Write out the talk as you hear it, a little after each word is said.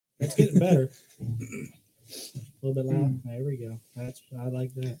It's getting better. A little bit loud. There we go. I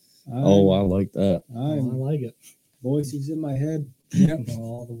like that. I like that. I like it. Voices in my head. Yep.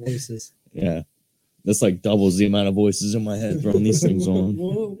 All the voices. Yeah. That's like doubles the amount of voices in my head throwing these things on.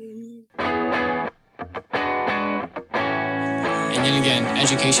 And then again,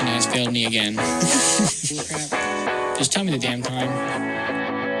 education has failed me again. Crap. Just tell me the damn time.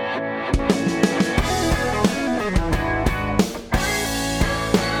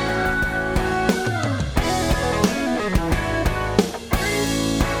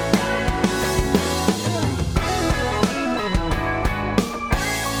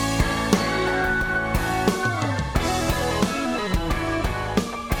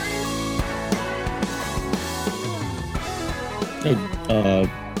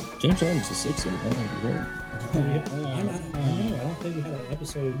 James Harden's a 6. I I don't think we had an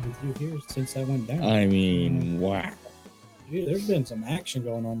episode with you here since that went down. I mean, wow. Dude, there's been some action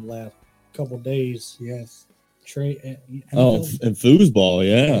going on the last couple of days. Yes. And foosball,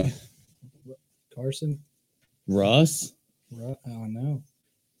 yeah. Carson. Russ. Oh, no.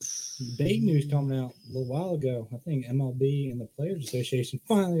 Big news coming out a little while ago. I think MLB and the Players Association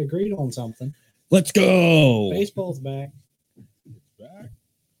finally agreed on something. Let's go. Baseball's back. Back.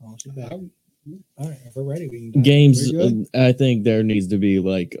 Oh, she's back. All right, if we're ready, we can. Games, I think there needs to be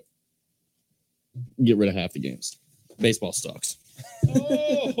like, get rid of half the games. Baseball sucks.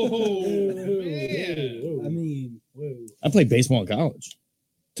 Oh, man. I mean, I played baseball in college.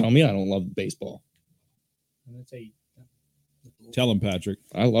 Tell me I don't love baseball. Tell him, Patrick.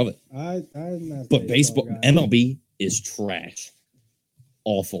 I love it. I'm not. But baseball, MLB is trash.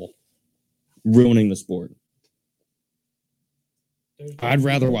 Awful. Ruining the sport. I'd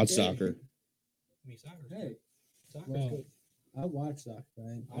rather watch soccer. I mean, soccer's Hey, good. Soccer's well, good. I watch soccer.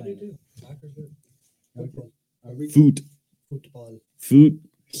 Right? I do too. Soccer's good. Football. Are we Football. Foot.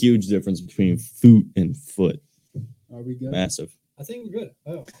 Huge difference between foot and foot. Are we good? Massive. I think we're good.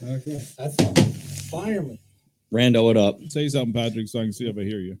 Oh, Okay. that's fireman. Rando it up. Say something, Patrick, so I can see if I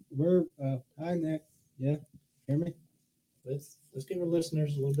hear you. We're hi Nick. Yeah, hear me? Let's give our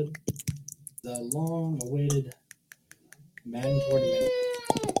listeners a little bit the long-awaited Madden tournament.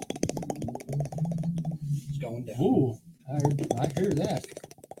 It's going down. Ooh, I hear that.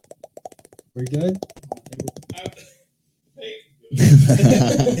 We're good.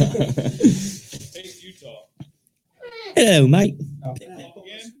 Hey, Utah. Hello, mate. Oh. Again?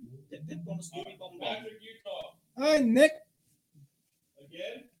 Patrick, Utah. Hi Nick.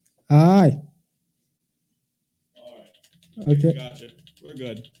 Again? Hi. All right. Okay. Gotcha. We're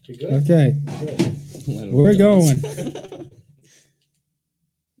good. You good? Okay. Good. We're going.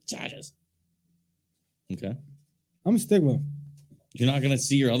 Chargers. Okay. I'm a stick with him. You're not gonna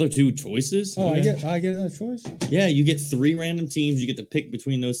see your other two choices? Oh, Okay. I get another choice. Yeah, you get 3 random teams. You get to pick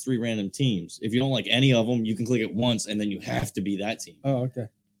between those 3 random teams. If you don't like any of them, you can click it once, and then you have to be that team. Oh, okay.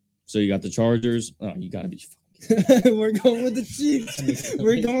 So you got the Chargers. Oh, you gotta be. We're going with the Chiefs.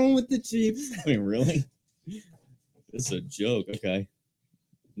 We're going with the Chiefs. Wait, really? This is a joke. Okay.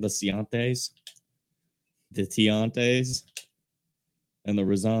 The Ciantes, the Tiantes, and the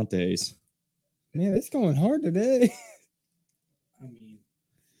Rizantes. Man, it's going hard today. I mean,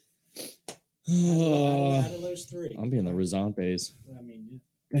 out of those 3. I'm being the Rizantes. I mean,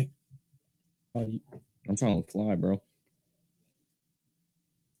 I'm trying to fly, bro.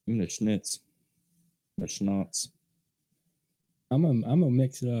 Even the Schnitz. The Schnotz. I'm gonna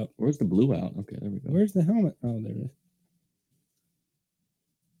mix it up. Where's the blue out? Okay, there we go. Where's the helmet? Oh, there it is.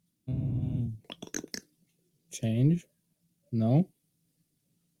 Change? No.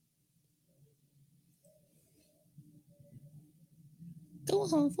 Go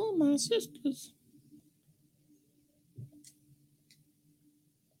home for my sisters.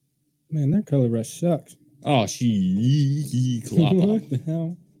 Man, their color rush sucks. Oh, she cloppa. What the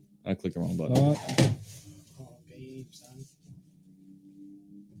hell? I clicked the wrong button. oh, babe, son.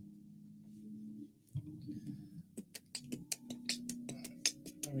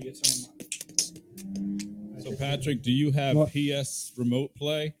 Let me get some. So, Patrick, do you have What? PS Remote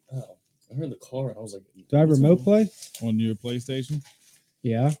Play Oh, I heard the car. And I was like, Do I have remote play? on your PlayStation?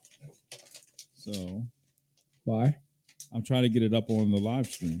 Yeah. So, Why? I'm trying to get it up on the live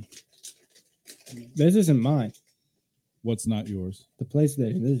stream. This isn't mine. What's not yours? The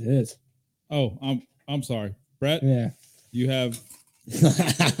PlayStation. This is his. Oh, I'm sorry. Brett, Yeah. you have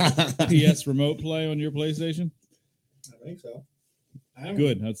PS Remote Play on your PlayStation? I think so. I haven't-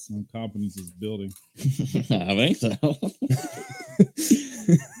 Good. That's some confidence is building. I think so. I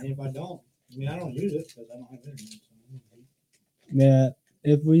mean, if I don't, I don't use it because I don't have internet. Yeah.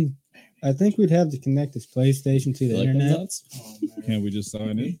 I think we'd have to connect this PlayStation to the You like them internet. nuts? Oh, man. Can't we just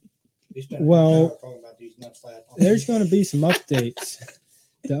sign in? We spent Well, an hour talking about these nuts last time. There's going to be some updates.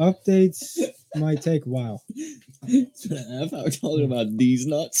 The updates might take a while. I thought we were talking about these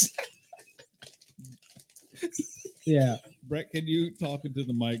nuts. Yeah. Brett, can you talk into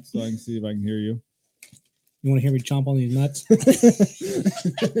the mic so I can see if I can hear you? You want to hear me chomp on these nuts?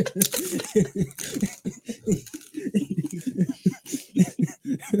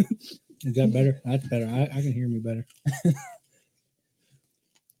 Is that better? That's better. I can hear me better.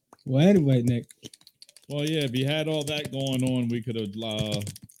 Well, anyway, Nick. Well, yeah. If you had all that going on, we could have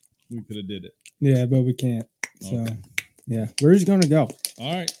did it. Yeah, but we can't. So, Okay. yeah. We're just going to go.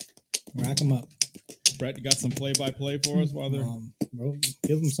 All right, Rack them up. Brett, you got some play-by-play for us while they're. Bro,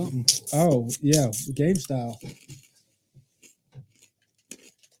 give them something. Oh, yeah. Game style.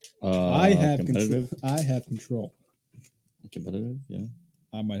 I have control. competitive. I have control. Competitive, yeah.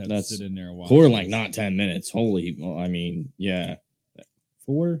 I might have That's to sit in there a while. Core like not 10 minutes. Holy, well, I mean, yeah,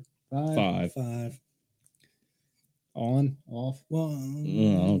 4, 5, 5. 5. on, off. Well,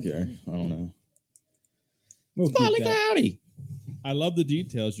 I don't care. I don't know. We'll keep Holy that. howdy. I love the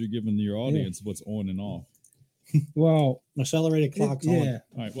details you're giving your audience. What's on and off. Well, accelerated clock's on. yeah.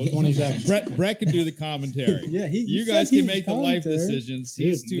 All right, well, 20 seconds. Brett can do the commentary. Yeah, You said guys he can was make the life commentary. decisions.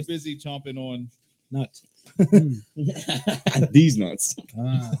 He's Dude, too this- busy chomping on. Nuts. These nuts.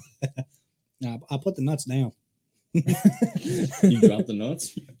 Ah. Nah, I put the nuts down. You dropped the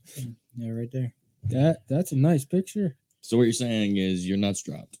nuts. Yeah, right there. That's a nice picture. So what you're saying is your nuts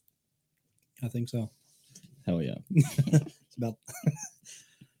dropped. I think so. Hell yeah. It's about.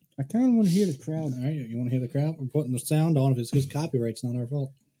 I kind of want to hear the crowd. All right, you want to hear the crowd? We're putting the sound on. If it's his copyright, it's not our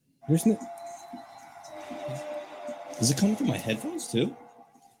fault. There's no, Is it coming through my headphones too?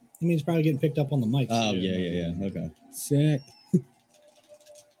 I mean, it's probably getting picked up on the mic. Oh yeah. Okay. sick.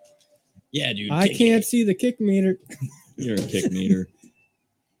 Yeah, dude. I kick can't it. see the kick meter. You're a kick meter.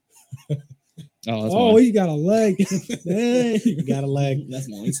 Oh, that's Oh, mine. he got a leg. Dang. You got a leg. That's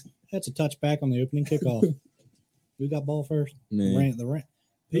mine. That's a touchback on the opening kickoff. Who got ball first? Man. The Ram.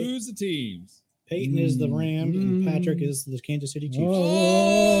 Who's the teams? Peyton is the Rams and Mm. Patrick is the Kansas City Chiefs.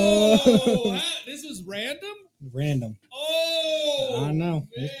 Oh. This is random. Random. Oh, I know.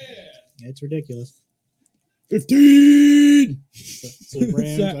 man. It's ridiculous. 15. So the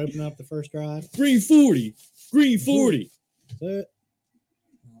Rams open up the first drive. Green 40. Green 40. That's it.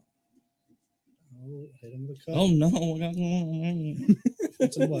 Oh, hit him with a cut. Oh no.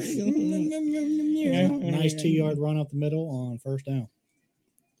 That's a what? Nice 2-yard run up the middle on first down.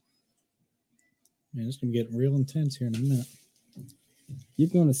 Man, it's gonna get real intense here in a minute. You're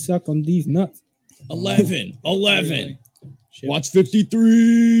going to suck on these nuts. 11. Shit. Watch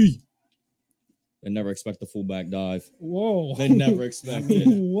 53. They never expect the fullback dive. Whoa. They never expect it.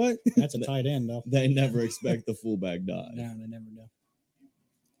 What? That's a tight end though. They never expect the fullback dive. No, they never do.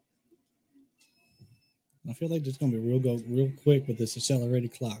 I feel like it's gonna be real quick with this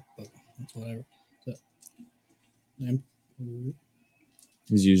accelerated clock, but that's whatever. So, and-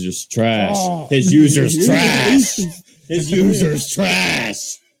 His user's trash. Oh. His user's trash. His user's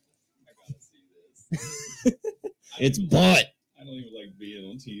trash. It's butt. I don't even like being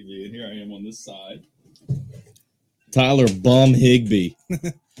on TV, and here I am on this side. Tyler Bum Higbee.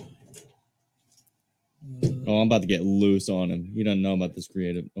 Oh, I'm about to get loose on him. He doesn't know about this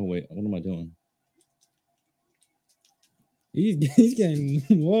creative. Oh, wait. What am I doing? He's getting,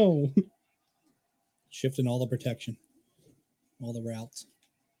 whoa. shifting all the protection, all the routes.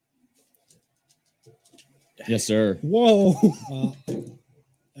 Yes, sir. Whoa.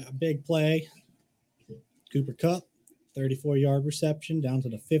 A big play. Cooper Kupp, 34-yard reception down to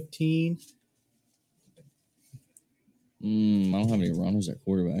the 15. I don't have any runners at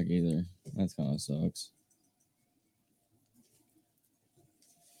quarterback either. That kind of sucks.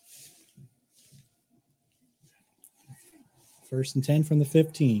 First and 10 from the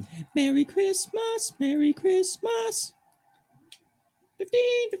 15. Merry Christmas. Merry Christmas.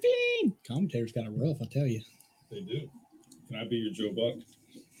 15. Commentator's got a rough, I tell you. They do. Can I be your Joe Buck?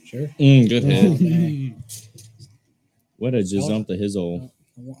 Sure. Good Oh, hit. man. What a jump to his old.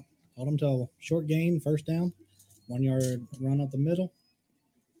 Hold them to a short gain, first down. 1 yard run up the middle.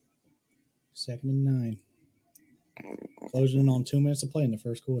 2nd and 9. Closing in on 2 minutes of play in the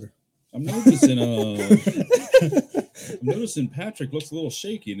first quarter. I'm noticing Patrick looks a little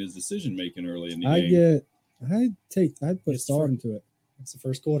shaky in his decision making early in the game. I'd put It's salt for- into it. It's the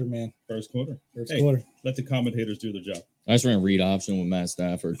first quarter, man. First quarter. First Hey. quarter. Let the commentators do their job. I just ran read option with Matt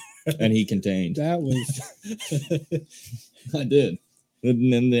Stafford, and he contained. That was, I did.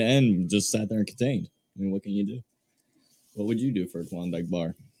 And in the end, just sat there and contained. I mean, what can you do? What would you do for a Klondike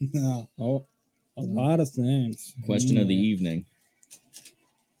bar? No. a lot of things. Question of the Yeah. evening.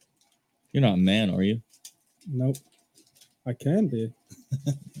 You're not a man, are you? Nope. I can be.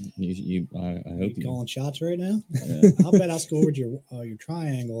 I hope you. calling shots right now. Yeah. I'll bet I scored your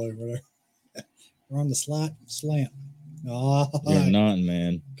triangle over there. We're on the slant. Oh, You're not,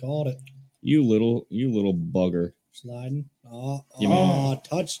 man. called it. You little bugger. Sliding. Give me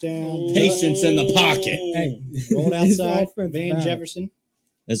Touchdown. Patience in the pocket. Hey, Rolled his outside. offense Van bad. Jefferson.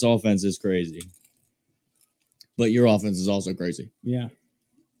 This offense is crazy. But your offense is also crazy. Yeah.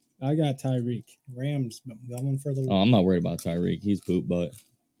 I got Tyreek. Rams going for the Oh, I'm not worried about Tyreek. He's poop butt.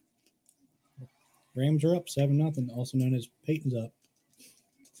 Rams are up 7-0, also known as Peyton's up.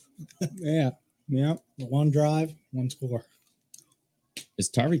 Yeah. Yeah. One drive, one score. Is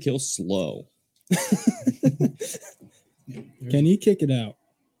Tyreek Hill slow? Can he kick it out?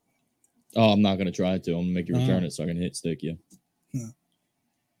 Oh, I'm not gonna try to. I'm gonna make you return Uh-huh. it so I can hit stick you.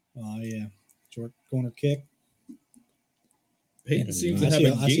 Oh yeah, short corner kick. Peyton seems to I have see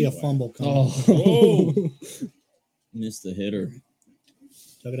a game plan. fumble coming. Oh. Missed the hitter.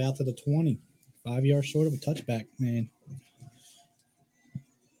 Took it out to the 20. 5 yards short of a touchback, man.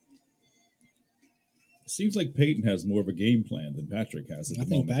 Seems like Peyton has more of a game plan than Patrick has at I the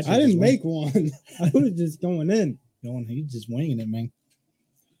think moment. Patrick- I didn't just make one. I was just going in. He's just winging it, man.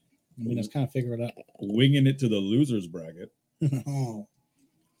 I mean, let's kind of figure it out. Winging it to the losers bracket. Oh,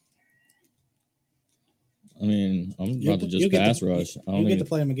 I mean, I'm You'll- about to you'll just get pass to- rush. I you don't get even. to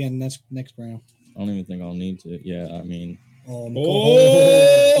play him again next round. I don't even think I'll need to. Yeah, I mean, Oh,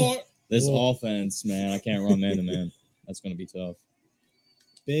 Oh, this Whoa. offense, man, I can't run man to man. That's gonna be tough.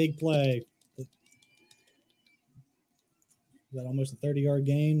 big play. Is that almost a 30-yard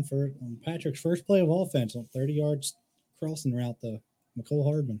gain for Patrick's first play of offense on 30 yards crossing route to McCole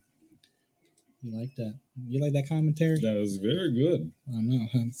Hardman? You like that? You like that commentary? that was very good. I don't know.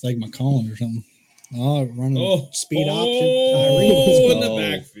 It's like McCollum or something. Oh, running Oh, speed option. Oh, in Let's the go.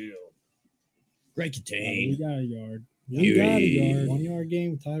 backfield. Great We contain. got a yard. Beauty. We got a yard. 1 yard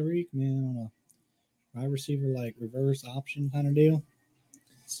game with Tyreek, man, on a wide receiver like reverse option kind of deal.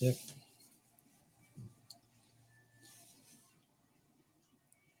 Sick.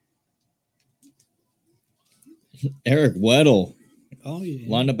 Eric Weddle Oh yeah.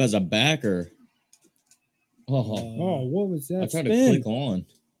 lined up as a backer. Oh, Oh, what was that? I tried spin? to click on.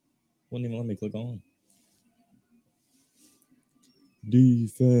 Wouldn't even let me click on.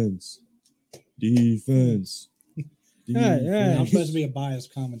 Defense. Defense. Hey. I'm supposed to be a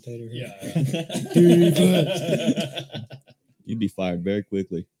biased commentator here. You'd be fired very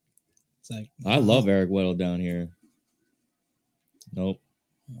quickly. It's like I love Eric Weddle down here. Nope.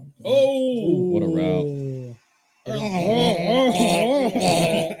 Oh, What a route.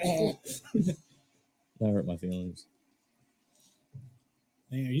 That hurt my feelings.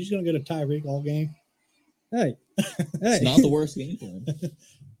 Man, are you just gonna go to Tyreek all game? Hey. It's not the worst game plan.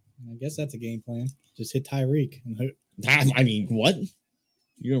 I guess that's a game plan. Just hit Tyreek and hope. I mean, what?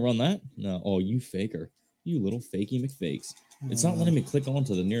 You gonna run that? No. Oh, you faker. You little fakey McFakes. It's not letting me click on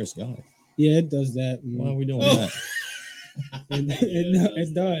to the nearest guy. Yeah, it does that. Why are we doing Oh. that?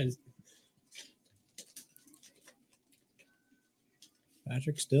 It does.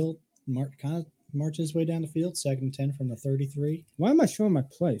 Patrick still kind of marching his way down the field. 2nd and 10 from the 33. Why am I showing my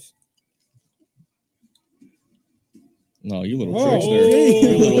place? No, you little Oh, trickster. geez.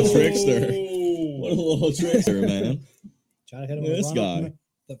 You little trickster. What a little trickster, man. Try to hit him This with a run guy. up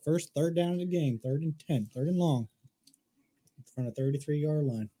the first third down of the game. 3rd and 10. 3rd and long. In front of 33-yard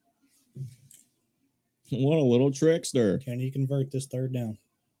line. What a little trickster. Can he convert this 3rd down?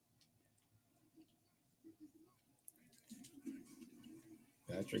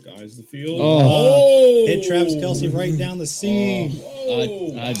 Patrick eyes the field. Oh. Hit Travis Kelce right down the seam.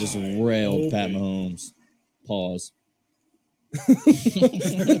 I just railed Pat Mahomes. Pause.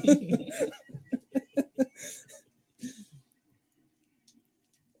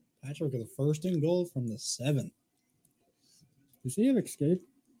 Patrick with the 1st and goal from the 7. Does he have escape?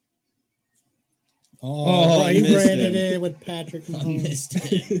 Oh, I he missed ran him. it in with Patrick I Mahomes. missed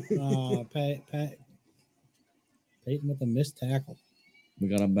it. Peyton with a missed tackle. We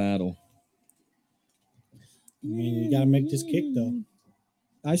got a battle. I mean, you got to make this kick, though.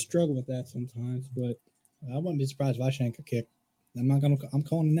 I struggle with that sometimes, but I wouldn't be surprised if I shank a kick. I'm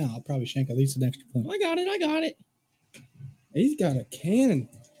calling it now. I'll probably shank at least an extra point. I got it. he's got a cannon.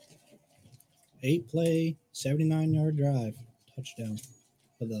 8-play, 79-yard drive, touchdown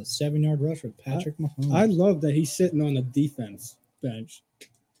for the 7-yard rush with Patrick Mahomes. I love that he's sitting on the defense bench.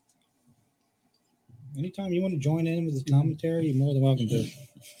 Anytime you want to join in with his commentary, you're more than welcome to.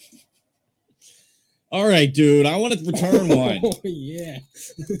 All right, dude. I want to return one. Oh, yeah.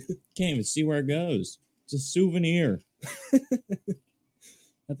 Can't even see where it goes. It's a souvenir.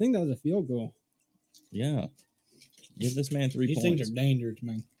 I think that was a field goal. Yeah. Give this man 3 These points. things are dangerous,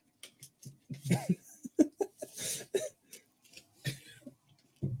 man.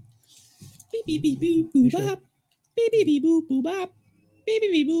 Beep, beep, beep, beep, boo, bop. Beep, beep, beep, boop, boo, bop. Beep,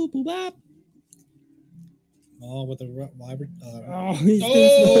 beep, beep, boop, boo, bop. Oh, with a wide, Oh, he's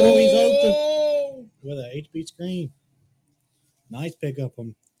Oh, he's open. with a HB screen. Nice pickup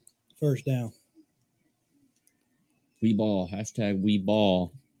on first down. We ball. Hashtag we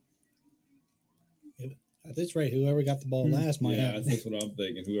ball. At this rate, whoever got the ball last might Yeah, have. that's what I'm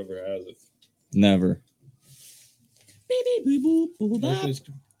thinking. Whoever has it. Never. Beep, beep, beep, boop, boo, bop.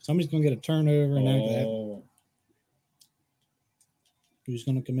 Somebody's going to get a turnover, and Oh, who's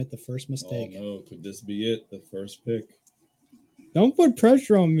going to commit the first mistake? oh, no. Could this be it? The first pick. Don't put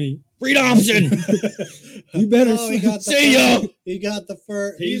pressure on me. Read option. You better Oh, he got the See ya. He got the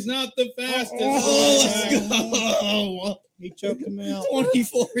first. He's not the fastest. Oh, let's go. He choked him out.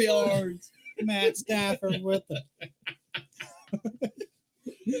 24 yards. Matt Stafford with the.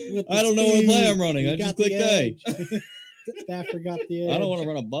 I don't know what play I'm running. I just clicked A. Stafford got the edge. I don't want to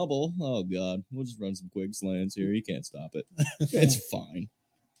run a bubble. Oh, God. We'll just run some quick slants here. You can't stop it. It's fine.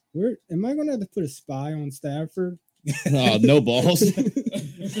 Where am I going to have to put a spy on Stafford? Oh, no balls.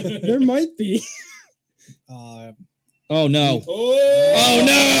 There might be. Oh no. Oh,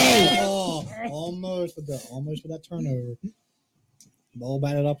 no. almost with that turnover. Ball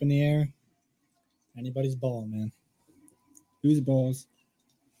batted up in the air. Anybody's ball, man. Whose balls?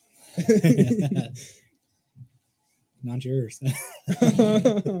 Not yours.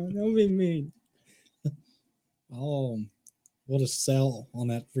 Don't be mean. Oh, we'll just sell on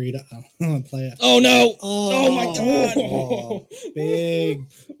that free play. Oh, no. Oh my God. Oh, big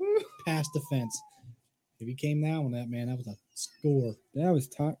pass defense. If he came down on that, man, that was a score. That was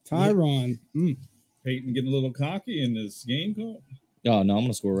Tyron. Peyton getting a little cocky in this game call. Oh, no. I'm going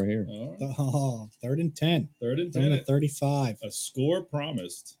to score right here. All right. Oh, 3rd and 10. 3rd and Down 10. to 35. A score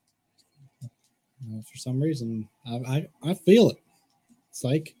promised. For some reason, I feel it. It's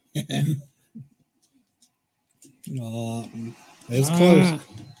like it was close.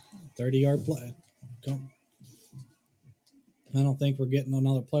 30-yard play. I don't think we're getting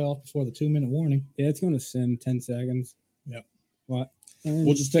another playoff before the 2-minute warning. Yeah, it's going to sim 10 seconds. Yep. What?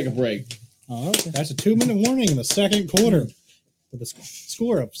 We'll just take a break. Oh, okay. That's a 2-minute warning in the second quarter with a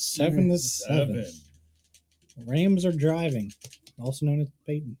score of 7-7. Rams are driving, also known as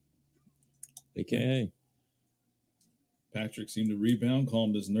Peyton. AKA. Patrick seemed to rebound,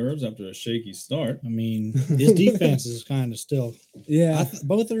 calmed his nerves after a shaky start. I mean, his defense is kind of still. Yeah.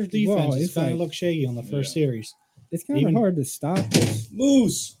 Both of their defenses it's kind of like- look shaky on the first series. It's kind of Even- hard to stop this.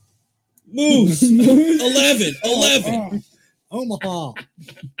 Moose. 11. Omaha.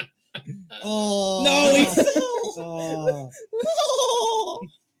 Oh No, he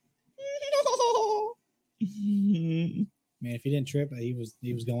man, if he didn't trip, he was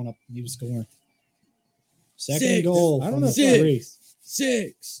going up. He was scoring. Second Six. and goal. I don't from know the if three.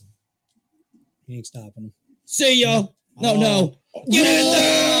 6. He ain't stopping him. See ya. No. Get in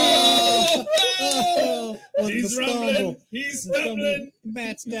there. Oh, with He's the rumbling. stumble. He's The stumble. stumbling.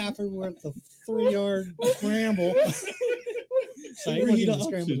 Matt Stafford with the 3-yard scramble. So he wasn't Read even option.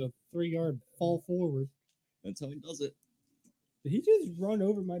 scrambled, a 3-yard fall forward. That's how he does it. Did he just run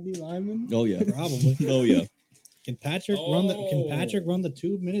over my D lineman? Oh, yeah. Probably. Oh, yeah. Can Patrick run the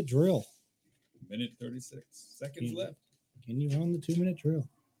 2-minute drill? Minute 36 seconds left. Can you run the 2-minute drill?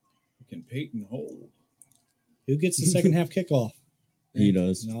 Can Peyton hold? Who gets the second half kickoff? He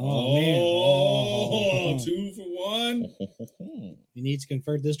does. Oh, man. Oh. 2 for 1. He needs to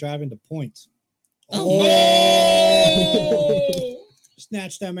convert this drive into points. Oh.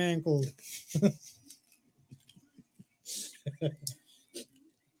 Snatch them ankle.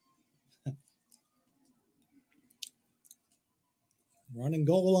 Running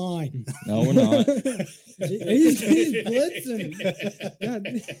goal line. No, we're not. He's blitzing. God.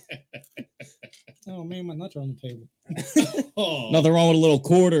 Oh, man, my nuts are on the table. Oh. Nothing wrong with a little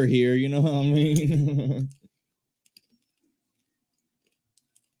quarter here. You know what I mean?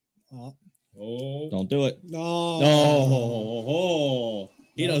 Oh. Don't do it. No. Oh,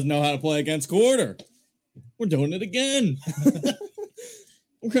 he doesn't know how to play against quarter. We're doing it again.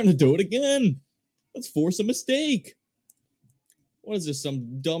 We're going to do it again. Let's force a mistake. What is this?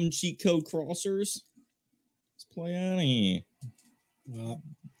 Some dumb cheat code crossers? Let's play out of here.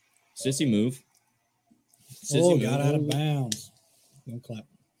 Sissy move. Sissy move. Got out of bounds. Don't clap.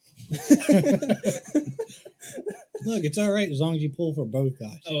 Look, it's all right as long as you pull for both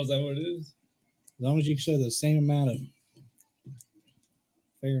guys. Oh, is that what it is? As long as you show the same amount of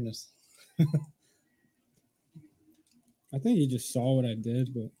fairness. I think he just saw what I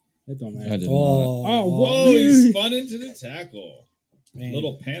did, but it don't I matter. did Oh, Oh, Whoa, he spun into the tackle. man.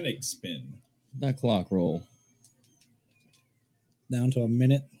 Little panic spin. not. That clock roll. Down to a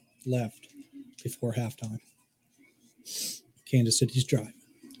minute left before halftime. Kansas City's drive.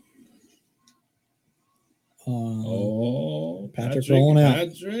 Oh, Patrick rolling out.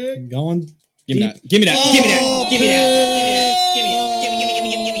 Patrick. Going Give me deep. that. Give me that. Give me that. Give me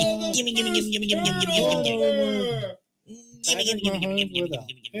that. Patrick Mahomes with a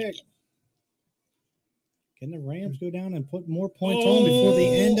pick. Can the Rams go down and put more points on before the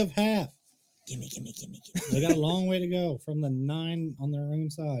end of half? They got a long way to go from the 9 on their own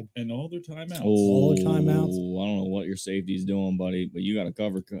side. And all their timeouts. Oh, timeouts. I don't know what your safety's doing, buddy, but you got to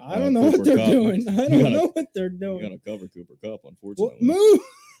cover. I don't know what Cooper they're Kupp. doing. I You don't gotta- know what they're You doing. got to cover Cooper Kupp, What unfortunately. move?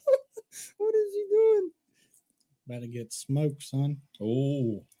 What is he doing? About to get smoked, son.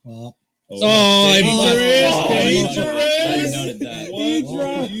 Oh. Well, Dangerous. I nutted that. What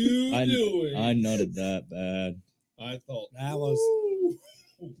are you I- doing? I nutted that bad. I thought that was.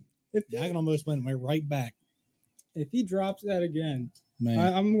 If I can almost went right back, if he drops that again,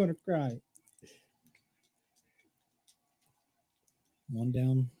 man. I'm gonna cry. One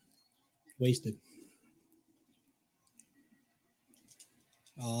down, wasted.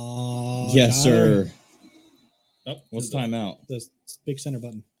 Yes, got sir. him. oh, What's timeout? The big center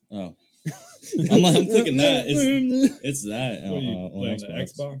button. Oh, I'm clicking that. It's that. What are you on playing the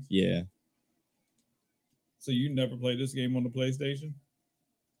Xbox? Yeah. So you never played this game on the PlayStation?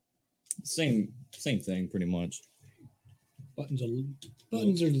 Same thing, pretty much. Buttons are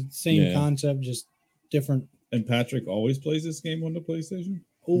the same Yeah. concept, just different. And Patrick always plays this game on the PlayStation?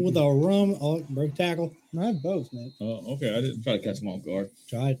 Oh, with a rum, broke tackle. I have both, man. Oh, okay. I didn't. Try to catch him off guard.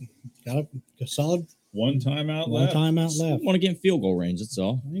 Tried, got a solid One timeout one left. timeout left. Want to get in field goal range? That's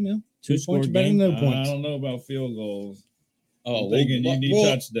all. You know, 2 points score are better game. than no I points. don't know about field goals. Oh, I'm thinking you need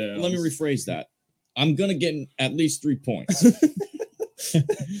touchdowns. Let me rephrase that. I'm gonna get at least 3 points.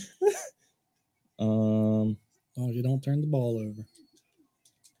 Oh, you don't turn the ball over.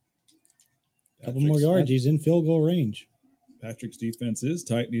 A couple Patrick's- more yards, he's in field goal range. Patrick's defense is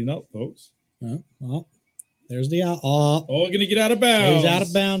tightening up, folks. Well, there's the out. Oh, Oh, going to get out of bounds. he's out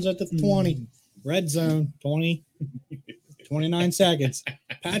of bounds at the 20. Red zone, 20. 29 seconds.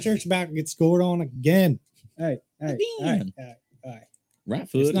 Patrick's about to get scored on again. Hey, Again. hey. Right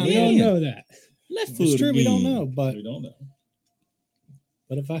foot. It's not- We don't again. know that. Left foot. It's true, we don't again. know, but We don't know.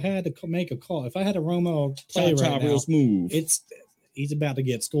 if I had to make a call, if I had a Romo play Cha-cha, right now, real smooth. he's about to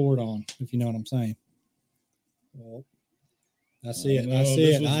get scored on, if you know what I'm saying. Well, I see it. Oh, I no, see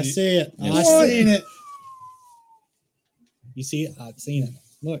this it. was I the- see it. I What? seen it. You see it? I've seen it.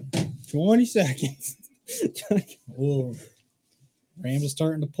 Look. 20 seconds. Oh, Rams is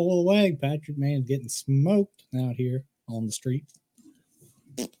starting to pull away. Patrick Man's getting smoked out here on the street.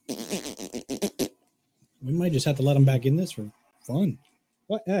 We might just have to let him back in this for fun.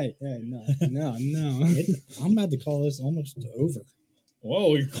 What? Hey, no. I'm about to call this almost over.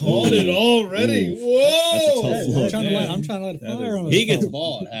 Whoa, he called it already. Ooh. Whoa. That's a tough I'm look. trying, man. I'm trying to let it That fire is- on He his gets the phone.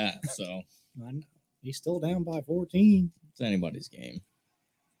 ball at half, so I know. He's still down by 14. it's anybody's game.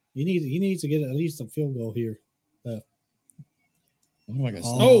 He needs to get at least a field goal here. What am I gonna say?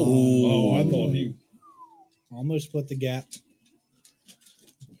 Oh, I thought he. Almost split the gap.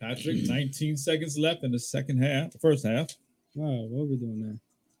 Patrick, 19 seconds left in the first half. Wow, what are we doing there?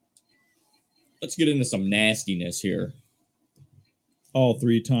 Let's get into some nastiness here. All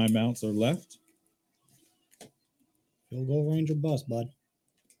 3 timeouts are left. Field goal range or bust, bud.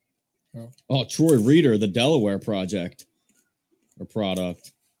 Oh, Troy Reader, the Delaware project or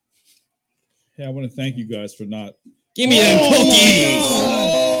product. Hey, I want to thank you guys for not. Give me them cookies.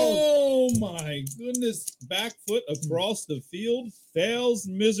 Oh my goodness. Back foot across the field fails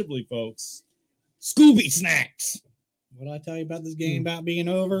miserably, folks. Scooby snacks. What did I tell you about this game about being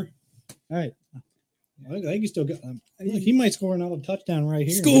over? Hey, I think he still got. Look, he might score another touchdown right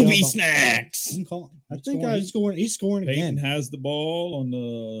here. Scooby snacks. I'm calling. I think he's scoring. He's scoring Peyton again. has the ball on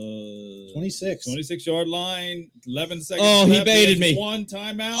the 26. 26-yard line. 11 seconds. Oh, he left. baited has me. 1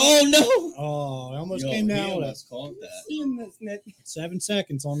 timeout. Oh no. Oh, I almost came down with it. called that. seeing this, Nick. 7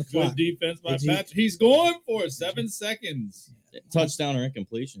 seconds on the Good clock. defense by Did you- Patrick. He's going for it. 7 seconds. Touchdown or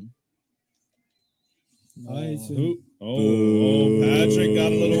incompletion. Nice. Who? Boo. Patrick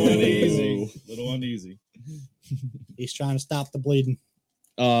got a little uneasy. He's trying to stop the bleeding.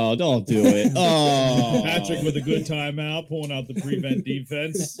 Oh, don't do it. Oh, Patrick with a good timeout, pulling out the prevent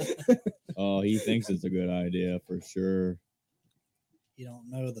defense. Oh, he thinks it's a good idea for sure. You don't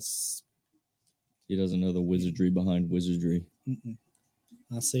know this. He doesn't know the wizardry behind wizardry.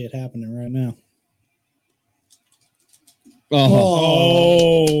 I see it happening right now.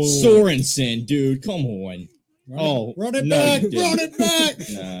 Oh, Oh, Sorensen, dude, come on. Run it no, back! he didn't. Run it back!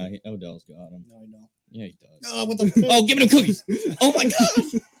 Nah, Odell's got him. No, I don't. Yeah, he does. Oh, with the Oh, give me the cookies. Oh my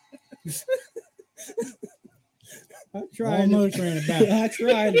god. I tried. almost ran it back. I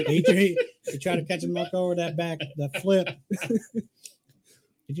tried. He tried to catch him up over that flip.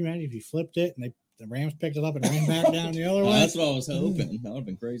 Could you imagine if you flipped it and the Rams picked it up and ran back down the other way? That's what I was hoping. That would have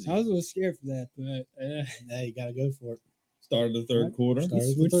been crazy. I was a little scared for that, but Yeah, you got to go for it. started the third quarter. Started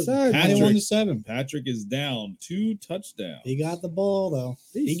with Which the side? Patrick. 21-7. Patrick is down 2 touchdowns. He got the ball though.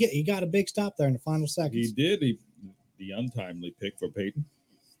 He got a big stop there in the final He seconds. did. The untimely pick for Peyton.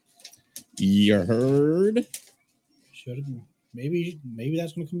 You heard? Should have maybe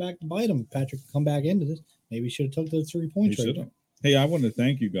that's going to come back to bite him. Patrick come back into this. Maybe he should have took the 3 points He right should've. there. Hey, I want to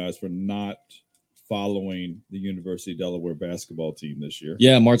thank you guys for not following the University of Delaware basketball team this year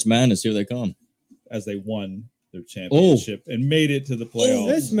Yeah, March Madness. Here they come. as they won their championship and made it to the playoffs.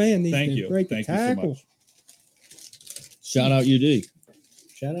 this man needs Thank to you. break Thank the you so tackle. much. Shout out UD.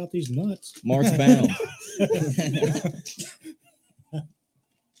 Shout out these nuts. March bound.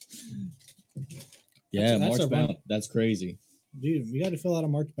 Yeah, That's March a bound. run. That's crazy. Dude, we got to fill out a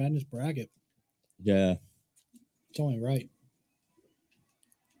March Madness bracket. Yeah. It's only right.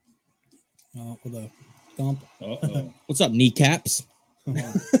 With a thump. Uh-oh. What's up, kneecaps?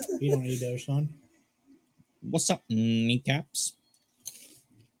 You don't need those, son. What's up, kneecaps?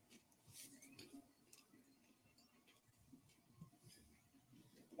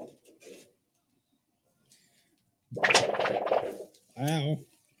 Wow.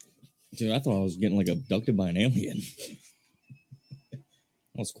 Dude, I thought I was getting like abducted by an alien.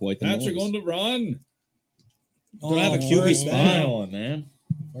 That was quite the Patrick noise. on the run. Dude, I have a Oh, QB first spy down. on, man.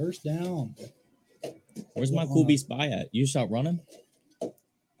 First down. Where's my Hold on. QB spy at? You start running? I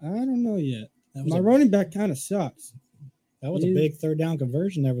don't know yet. That was, My a, running back kind of sucks. that was a Yeah. big third down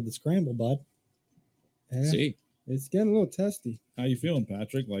conversion there with the scramble, bud. Yeah, See? it's getting a little testy. How you feeling,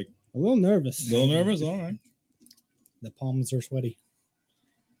 Patrick? Like A little nervous. a little nervous? All right. The palms are sweaty.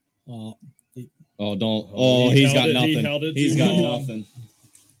 Oh, don't. Oh, Oh, he he's held got it. He nothing. held it He's too got long. nothing.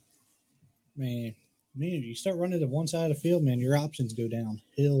 Man, you start running to one side of the field, man, your options go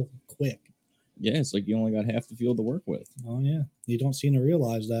downhill quick. Yeah, it's like you only got half the field to work with. Oh, yeah. You don't seem to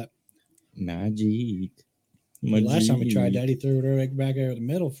realize that. Magic. The last time we tried that, he threw it right back over the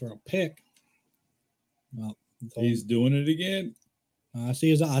middle for a pick. Well, He's doing it again. I see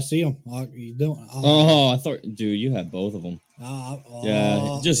him. He's doing. Oh, I thought, dude, you had both of them.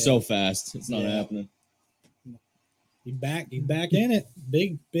 Yeah, just yeah. so fast. It's not Yeah. happening. He's back in it.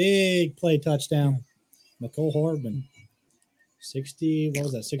 Big play touchdown. McCole Hardman. 60, what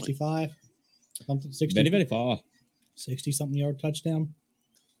was that, 65? Something 60. Very, very far. 60 something yard touchdown.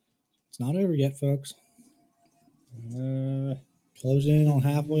 It's not over yet, folks. Closing in on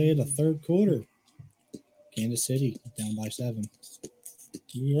halfway of the third quarter. Kansas City down by 7.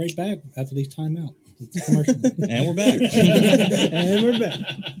 We'll be right back after these timeout. Commercial. And we're back. And we're back.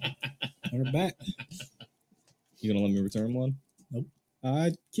 We're back. You gonna let me return one?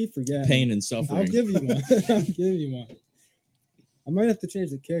 I keep forgetting. Pain and suffering. I'll give you one. I'll give you one. I might have to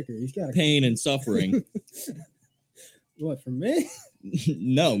change the kicker. He's got a Pain and suffering. what for me?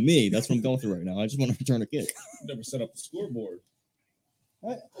 No, me. That's what I'm going through right now. I just want to return a kick. Never set up the scoreboard.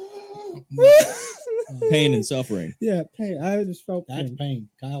 Pain and suffering. Yeah, pain. I just felt That's pain. pain.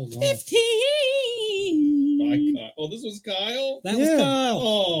 Kyle's gone. 15. By Kyle. Oh, this was Kyle? That was Yeah. Kyle.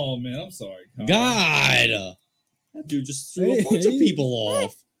 Oh, man. I'm sorry, Kyle. God. That dude just threw a bunch of people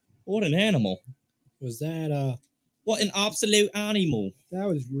off. What an animal. Was that What an absolute animal. That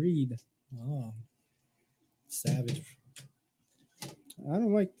was Reed. Savage? I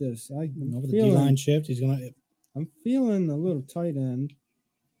don't like this. Over the D-line shift. He's gonna. I'm feeling a little tight end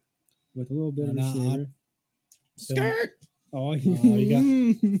with a little bit of No, receiver. Skirt. Oh, you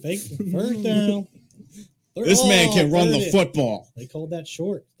got fake first down. This man can run the third football. They called that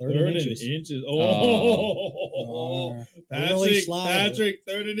short. Third, Third and and inches. inches. Oh, really slide. Patrick,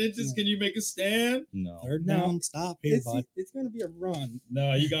 third and inches. Can you make a stand? No. Third No. down. Stop here, bud. it's going to be a run.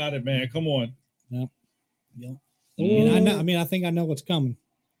 No, you got it, man. Come on. Yeah. Mm. I think I know what's coming.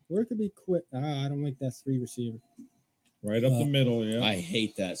 Or it could be quick. I don't like that 3 receiver. Right up the middle, yeah. I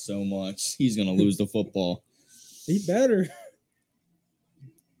hate that so much. He's gonna lose the football. He better.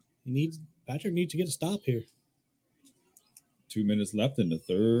 Patrick needs to get a stop here. 2 minutes left in the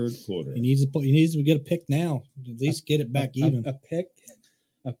third quarter. He needs to get a pick now. At least get it back even. A pick.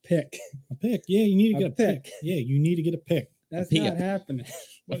 A pick. A pick. Yeah, you need to A get a pick. pick. Yeah, you need to get a pick. That's pick. not happening.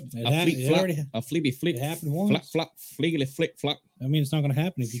 It A flip flap. already- A flippy flip. it happened Flap once. flap. Fliggly flip flop. I mean, it's not going to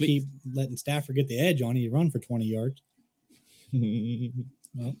happen if you Flip. keep letting Stafford get the edge on you. You run for 20 yards.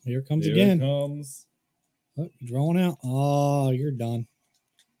 Well, here comes Here again. it comes. Oh, drawing out. Oh, you're done.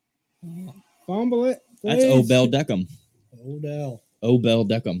 Fumble it. That's please. Obel Deckham. Odell. Obel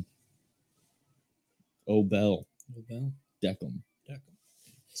Deckham. Obel Odell. Deckham. Deckham.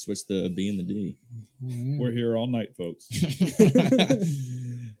 Switch the B and the D. Oh, yeah. We're here all night, folks.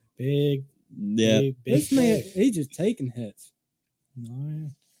 Big, Yeah. big This man, play. he's just taking hits. No, yeah.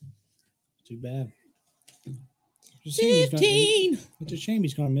 Too bad. It's a shame he's gonna- It's a shame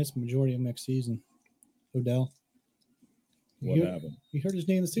he's going to miss the majority of next season. Odell. What You- happened? You heard his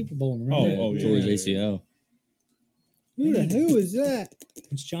name in the Super Bowl. Remember? Oh, yeah. Tore his ACL. Who is that?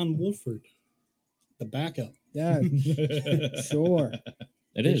 It's John Wolford, the backup. Yeah, sure.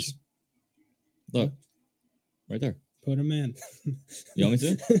 It is. Look. Right there. Put him in. You want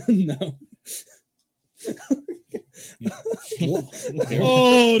me to? No.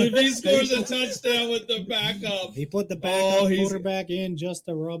 Oh, if he scores a touchdown with the backup, He put the backup he's- quarterback in just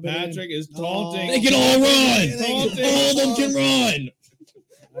to rub it in. Patrick is taunting. They can all run. Taunting. All of them can run.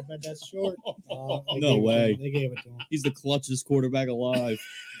 I bet that's short. They No gave it to way. him. They gave it to him. He's the clutchest quarterback alive.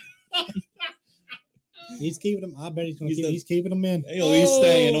 He's keeping him. I bet he's going He's to keep. the- He's keeping him in. Hey, he's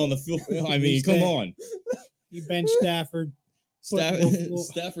staying on the field. I mean, He's come staying. on. He benched Stafford.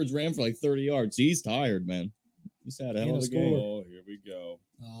 Stafford's ran for like 30 yards. He's tired, man. He's had a hell of a score. game. Oh, here we go.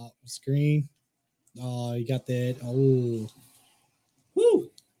 Screen. Oh, you got that. Oh, Woo.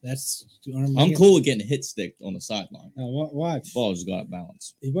 that's. I'm cool with getting hit sticked on the sideline. Now, watch. Ball just got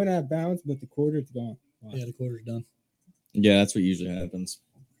balance. He went out of bounds, but the quarter's gone. Watch. Yeah, the quarter's done. Yeah, that's what usually happens.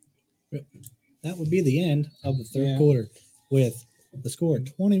 That would be the end of the third Yeah. quarter with the score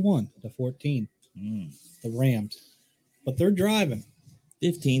 21-14. Mm. The Rams, but they're driving.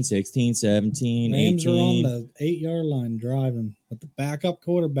 15, 16, 17, Rams 18. are on the 8-yard line driving, but the backup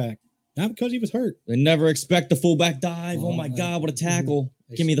quarterback, not because he was hurt. They never expect the fullback dive. Oh, Oh, my man. God, what a tackle.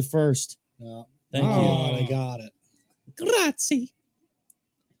 Give me the first. No. Thank Oh, you. they got it. Grazie.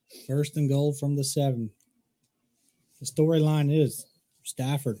 First and goal from the 7. The storyline is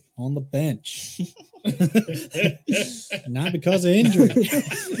Stafford on the bench. Not because of injury.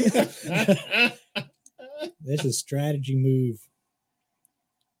 This is strategy move.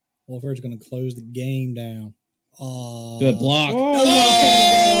 Wolford's going to close the game down. Oh, Good block.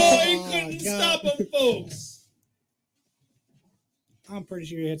 Oh, he Oh, couldn't God. stop him, folks. I'm pretty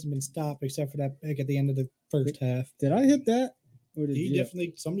sure he hasn't been stopped except for that pick at the end of the first half. Did I hit that? Or did He you?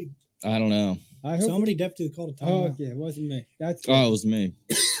 definitely I don't know. I hope. somebody definitely called a Oh, timeout. okay. It wasn't me. That's Oh, it was me.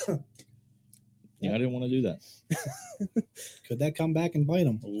 Yeah, I didn't want to do that. Could that come back and bite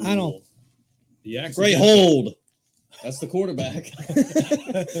him? I don't. Ooh. The accident- Great hold. That's the quarterback.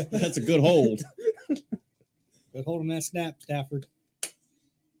 That's a good hold. But holding that snap, Stafford.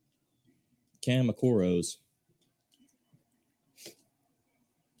 Cam Akoros.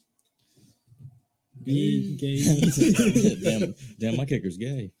 gay. damn, my kicker's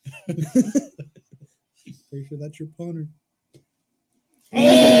gay. Pretty sure that's your punter. Oh,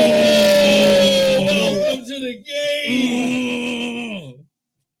 welcome to the game.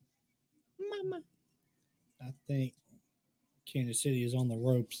 I think Kansas City is on the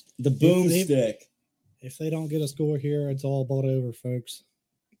ropes. The boomstick. If they don't get a score here, it's all about over, folks.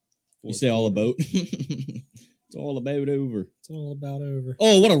 You say all about? It's all about over. It's all about over.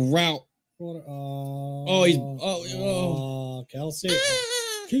 Oh, what a route. What? Kelsey.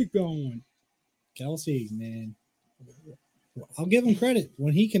 Keep going. Kelsey, man. I'll give him credit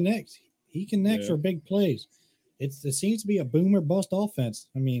when he connects. He connects Yeah. for big plays. It seems to be a boomer bust offense.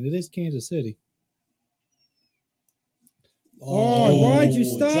 I mean, it is Kansas City. Oh, why'd you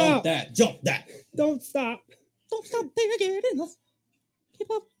Jump stop? that. Jump that. Don't stop. Don't stop there, enough.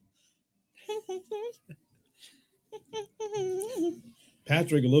 Keep up.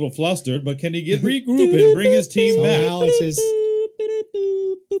 Patrick a little flustered, but can he get regroup and bring his team back? Somehow it's his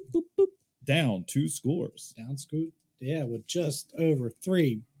Down 2 scores. down scoot. Yeah, with just over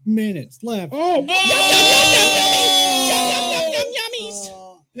 3 minutes left. Oh,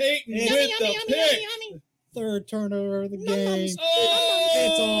 Peyton Yeah. with the pick. Third turnover of the game. Oh,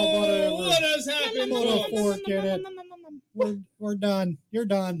 It's all but over. what has happened? Put a folks? fork in it. We're done. You're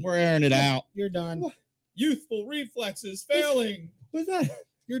done. We're airing it out. You're done. Youthful reflexes failing. was that?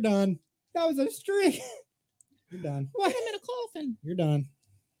 You're done. That was a streak. You're done. What? in a coffin. You're done.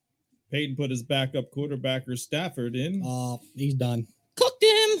 Peyton put his backup quarterbacker Stafford in. He's done. Cooked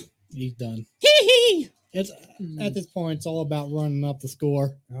him. He's done. Hee hee. It's at this point, it's all about running up the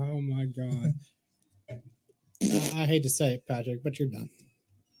score. Oh my God. I hate to say it, Patrick, but you're done.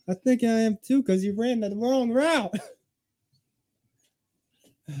 I think I am too, because you ran the wrong route.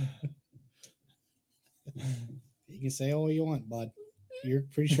 You can say all you want, bud. You're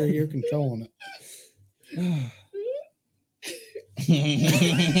pretty sure you're controlling it.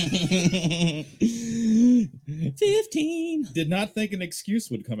 15. Did not think an excuse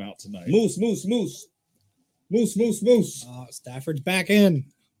would come out tonight. Moose. Stafford's back in.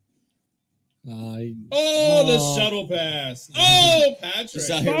 The shuttle pass. Oh, Patrick. Just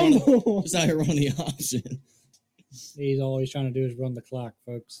out here running the option. He's always trying to do is run the clock,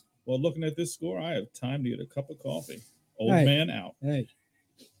 folks. Well, looking at this score, I have time to get a cup of coffee. Old Hey. man out. Hey.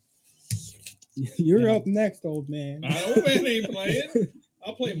 You're Yeah. up next, old man. Old man ain't playing.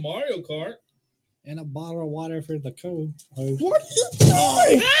 I'll play Mario Kart. And a bottle of water for the code. Host. What are you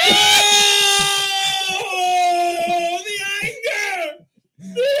doing? Oh, the anger!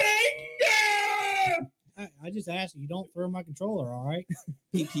 The anger! I just asked you, don't throw my controller, all right?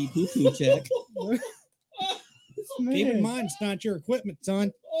 Pee pee poo poo check. This Keep in man. mind, it's not your equipment,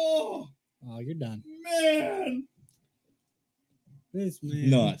 son. Oh, Oh, you're done. man. This man.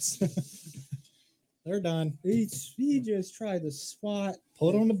 Nuts. They're done. He just tried to swat.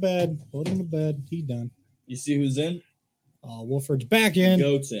 Put on the bed. Put on the bed. He's done. You see who's in? Wolford's back in.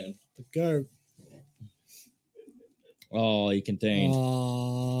 Goat's in. The goat. Oh, he contained.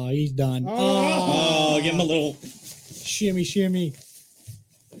 Oh, he's done. Oh, give him a little. Shimmy, shimmy.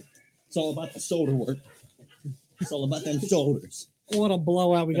 It's all about the shoulder work. It's all about them shoulders. What a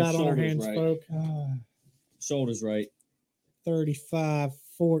blowout we Them got on our shoulders, hands, right? folk. Shoulders right.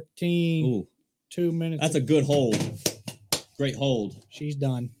 35-14. Ooh, 2 minutes. that's a good hold. Great hold. She's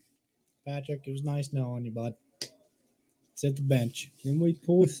done. Patrick, it was nice knowing you, bud. Sit the bench. Can we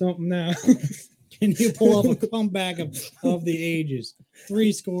pull something now? Can you pull off a comeback of the ages?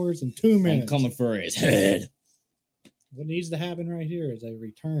 3 scores in 2 I'm minutes. coming for his head. What needs to happen right here is a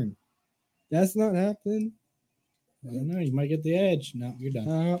return. That's not happening. I don't know. You might get the edge. No, you're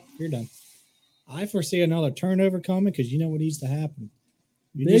done. You're done. I foresee another turnover coming because you know what needs to happen.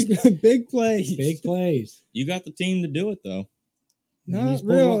 Big plays. Big plays. You got the team to do it though. Not He's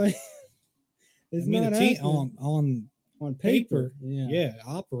pulling really. I It's mean, not the team happening. on paper. paper. Yeah,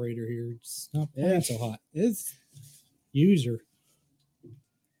 operator here. It's not playing Yeah. so hot. It's. User.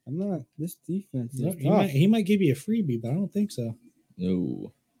 I'm not. This defense is Look, tough. he might give you a freebie, but I don't think so.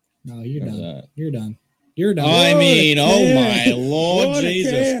 No. No, you're There's done. that. You're done. You're done. I mean, oh my cannon. Lord What a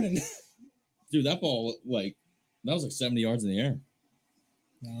Jesus. cannon. Dude, that ball, that was like 70 yards in the air.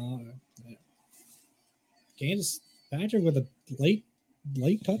 No, Kansas Patrick with a late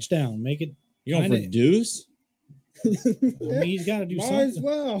touchdown. Make it. You don't Kinda- reduce? I mean, he's got to do Might something. as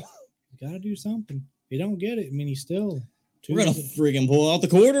well. He's got to do something. If you don't get it, I mean, he's still. We're going to freaking pull out the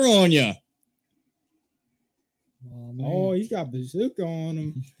quarter on you. Oh, man. Oh, he's got bazooka on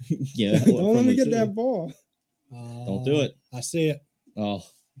him. Yeah. Don't let me get that ball. Don't do it. I see it. Oh,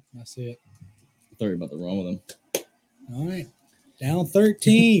 I see it. I thought you were about to run with him. All right. Down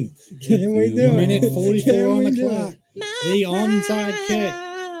 13. Can we do it? Minute 44 Can on we the do clock. it? The onside kick.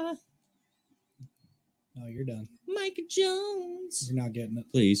 Oh, you're done. Michael Jones. You're not getting it.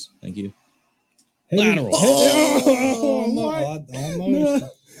 Please. Thank you. Hey, Lateral. Oh, almost. what? Almost.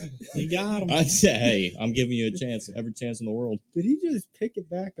 You got him. I say, hey, I'm giving you a chance, every chance in the world. Did he just pick it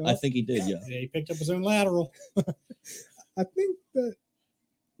back up? I think he did, yeah. Yeah, he picked up his own lateral. I think that.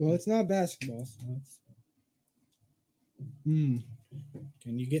 Well, it's not basketball. So it's, Can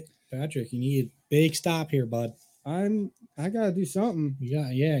you get Patrick? You need a big stop here, bud. I gotta do something,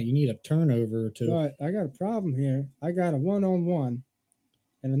 You need a turnover or two. but I got a problem here. I got a 1-on-1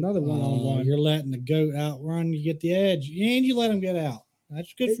 and another 1-on-1. You're letting the goat outrun. You get the edge, and you let him get out.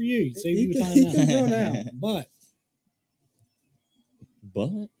 That's good for you. Save He you can- time he can now. run out. But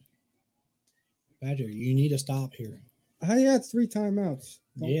But Patrick, you need a stop here. I got 3 timeouts.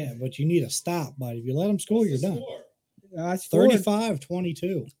 Yeah, but you need a stop, bud. If you let him score, you're done. Score. I scored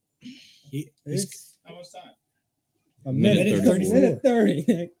 35-22. It's How much time? a Minute minute 34. Minute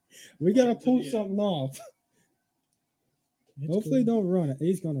 30. We gotta pull something off. Hopefully, don't run it.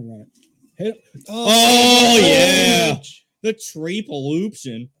 He's gonna run it. Hit. Oh, yeah. the triple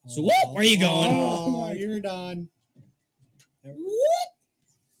option. So whoop, where you going? Oh, you're done.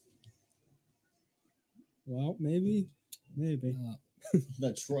 Well, maybe.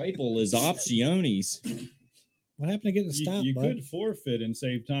 The triple is optiones. What happened to getting a stop, You bud? could forfeit and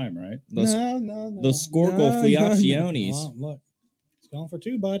save time, right? The, No. the scorkle for the optiones. Oh, look, it's going for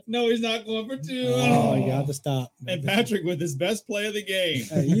 2, bud. No, he's not going for 2. Oh, you got to stop. And Patrick with his best play of the game.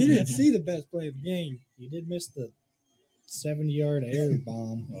 Hey, you didn't see the best play of the game. You did miss the 70-yard air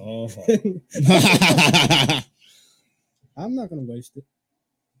bomb. Oh, I'm not gonna waste it.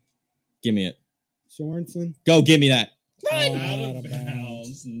 Give me it. Sorensen. Go, give me that. out Out of of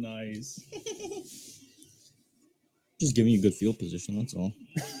bounds. Nice. Just giving you good field position, that's all.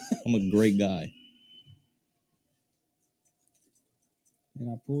 I'm a great guy.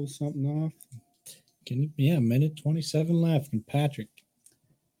 And I pull something off. Yeah, a minute 27 left. And Patrick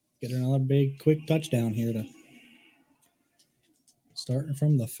get another big, quick touchdown here to starting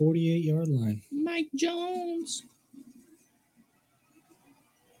from the 48-yard line. Mike Jones.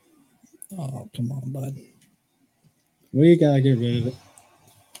 Oh, come on, bud. We gotta get rid of it.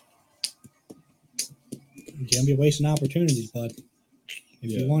 You can't be wasting opportunities, bud.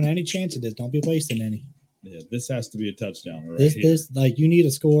 If you want any chance of this, don't be wasting any. Yeah, this has to be a touchdown right This, here. like, you need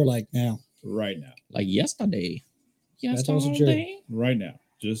a score like now. Right now. Like yesterday. That's also true. Right now.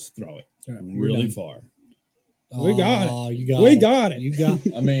 Just throw it. All right, we're Really done. far. We got Oh, you got We it. got it. You got.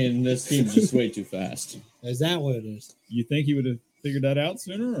 I mean, this team's just way too fast. Is that what it is? You think he would have figured that out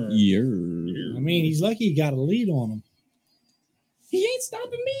sooner? Or? Yeah. I mean, he's lucky he got a lead on him. He ain't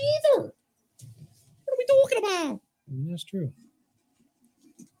stopping me either. What are we talking about? I mean, that's true.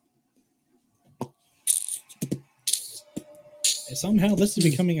 And somehow this is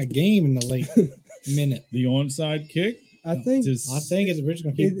becoming a game in the late minute. The onside kick? I think Just, I think it's originally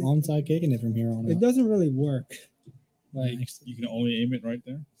going to keep It- onside kicking it from here on it out. doesn't really work. Like, you can only aim it right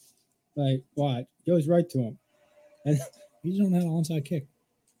there. what? Goes right to him. And You don't have an onside kick.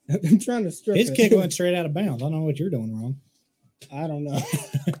 I'm trying to strip His it. kick went straight out of bounds. I don't know what you're doing wrong. I don't know.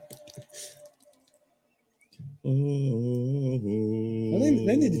 I think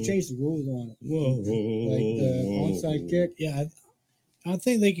they need to change the rules on it. Like the onside kick. Yeah, I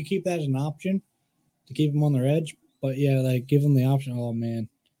think they could keep that as an option to keep them on their edge. But yeah, like give them the option. Oh man,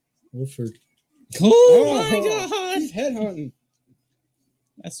 Wolford. Oh my God. He's headhunting.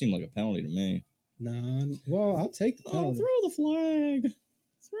 That seemed like a penalty to me. Nah, well, I'll take the Oh, penalty. throw the flag.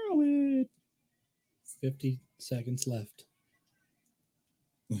 Throw it. 50 seconds left.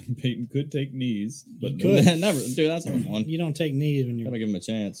 Peyton could take knees, but He could. Never. Dude, that's not fun. You don't take knees when you're. Gotta give him a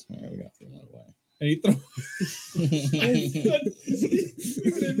chance. All right, we got to throw that away. and he throws.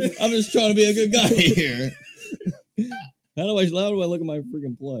 I'm just trying to be a good guy here. How do I look at my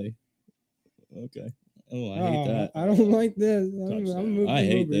freaking play? Okay. Oh, I hate that. I don't like this. I'm Touchdown. moving I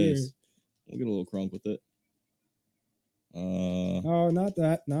hate over this. here. We'll get a little crunk with it. Oh, not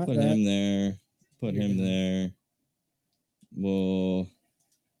that. Not Put that. him there. Put him there. We'll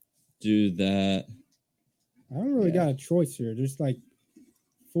do that. I don't really got a choice here. There's like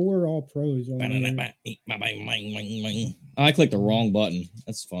 4 all pros on there. I clicked the wrong button.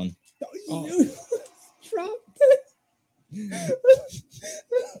 That's fun. Oh. Drop it.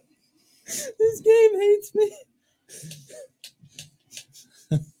 This game hates me.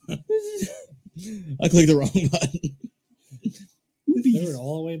 I clicked the wrong button. Threw it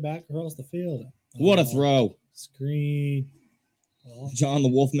all the way back across the field. What a Oh, throw. Screen. Oh, John the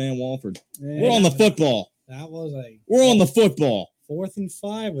Wolfman Walford. Yeah. We're on the football. that was a We're on the football. 4th and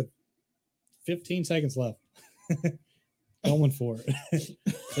 5 with 15 seconds left. Going for it.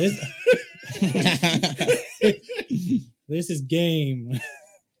 This is game.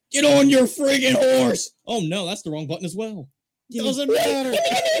 Get on your friggin' horse. Oh, no, that's the wrong button as well. Doesn't matter.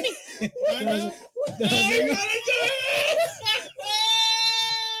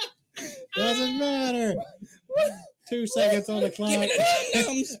 Doesn't matter. 2 seconds on the clock. Give me the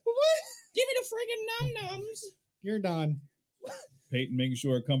num-nums. Give me the friggin' num-nums. You're done. Peyton making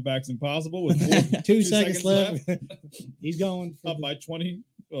sure a comeback's impossible with 2 seconds left. He's going. For Up by 20,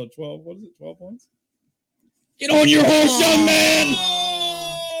 12, what is it, 12 points? Get on your horse, young man.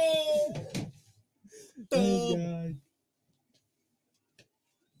 Oh, God.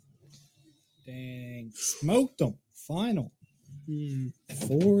 Dang. Smoked them. Final. Hmm.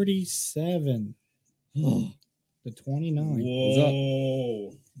 47 to 29.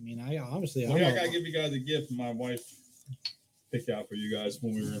 Whoa. I mean, I obviously. Well, I'm yeah, I a- gotta give you guys a gift my wife picked out for you guys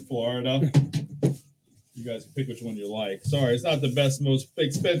when we were in Florida. You guys can pick which one you like. Sorry, it's not the best, most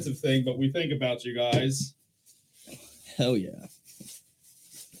expensive thing, but we think about you guys. Hell yeah.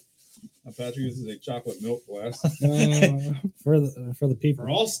 Now, Patrick, this is a chocolate milk glass for the people. for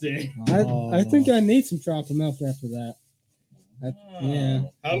all stay. I think I need some chocolate milk after that. Yeah.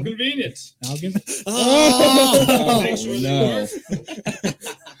 How convenient. How can? Make sure they no. work.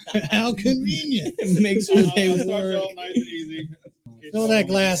 How convenient! Make sure I'll they start work. all nice and easy. Fill that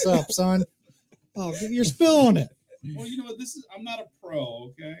glass up, son. Oh, you're spilling it. Well, you know what? I'm not a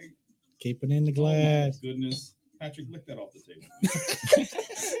pro, okay? Keep it in the Oh, my glass. goodness. Patrick, lick that off the table.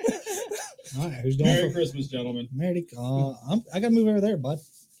 All right, who's Merry going for Christmas, gentlemen. Merry? I gotta move over there, bud.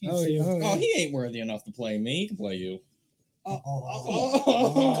 Can't Oh, see yeah. you. Oh, he ain't worthy enough to play me. He can play you. Oh,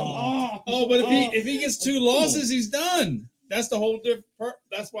 but if he gets 2 losses, he's done. That's the whole different.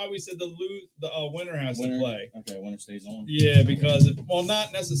 That's why we said the winner has to play. Okay, winner stays on. Yeah, because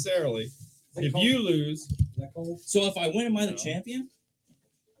not necessarily. If you lose, So if I win, am I the champion?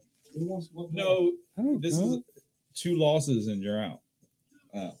 no, I don't this know. is 2 losses and you're out.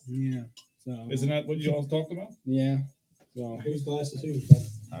 Yeah. So Isn't that what you all talked about? yeah. So Whose glasses who?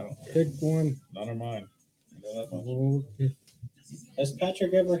 I don't care. pick one. Not on mine. I know that much. Oh, Has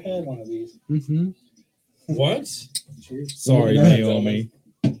Patrick ever had one of these? mm-hmm. What? Cheers. Sorry, Yeah. Naomi.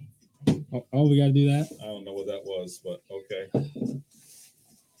 Oh, we got to do that. I don't know what that was, but okay.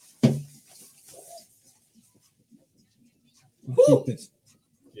 I'll keep this.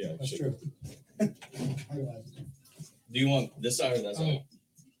 Yeah, That's shit. true. Do you want this side or that side?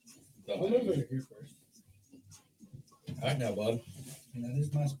 I'll move over here first. All right, now, bud. And that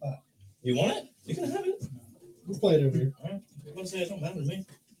is my spot. You want it? You can have it. We'll play it over here. All right. I'm gonna say it don't matter to me.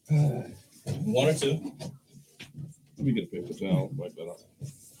 1 or 2 Let me get a paper towel. Wipe that up.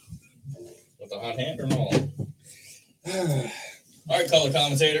 with a hot hand or all. All right, color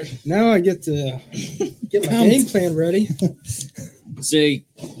commentator. Now I get to get my game plan ready. See,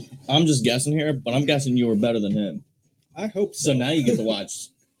 I'm just guessing here, but I'm guessing you were better than him. I hope So so. now you get to watch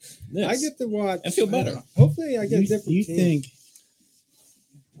this. I get to watch and feel better. Hopefully, I get You, different. you teams. think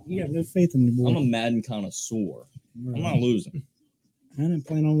you have no faith in the boy? I'm a Madden connoisseur. I'm not losing. I didn't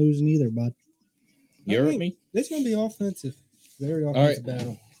plan on losing either, bud. You heard me? This is going to be offensive. Very right. offensive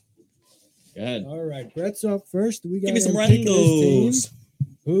battle. Go ahead. All right. Brett's up first. We got Give me some him picking his team. randos.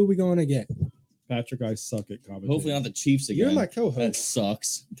 Who are we going to get? Patrick, I suck at commentating. Hopefully not the Chiefs again. You're my That co-host.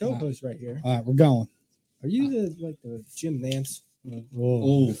 sucks. Co-host right here. All right, we're going. Are you the Jim Nance?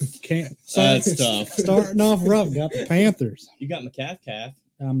 Ooh, Can't. that's tough. Starting off rough, got the Panthers. You got McCaff.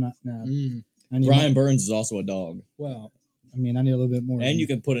 I'm not. No, Mm. I need Brian Burns is also a dog. Well, I mean, I need a little bit more. And you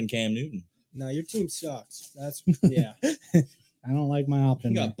can put in Cam Newton. no, your team sucks. That's yeah. I don't like my You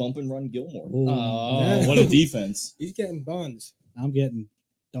option. got Bump and Run Gilmore. Ooh. Oh, what a defense. He's getting buns. I'm getting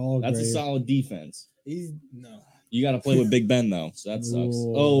dog. That's a grade. solid defense. He's no. You got to play with Big Ben, though, so that sucks.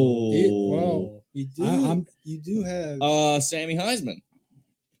 Ooh. Oh. You do. I'm- you do have. Sammy Heisman.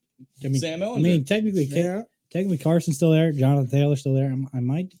 I mean, Sam I Ellinger. mean, technically, yeah. technically, Carson's still there. Jonathan Taylor's still there. I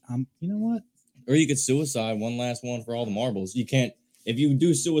might. You know what? Or you could suicide one last one for all the marbles. You can't. If you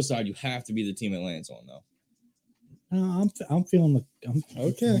do suicide, you have to be the team it lands on, though. No, I'm feeling the.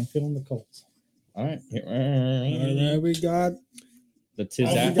 Okay. I'm feeling the Colts. All right. All right, we got. The I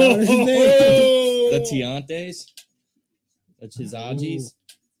Tizak. forgot his name. The Tiantes. The Chizagis.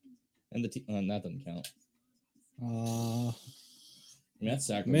 And the that doesn't count. I mean, that's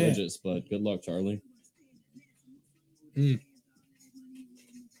sacrilegious, but good luck, Charlie.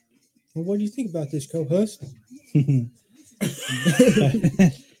 Well, what do you think about this co-host? You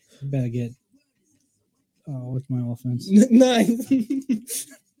better get. Oh, what's my offense? Nice.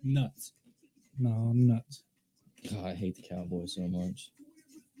 Nuts. No, I'm nuts. God, I hate the Cowboys so much.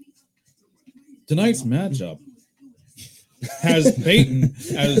 Tonight's matchup has Peyton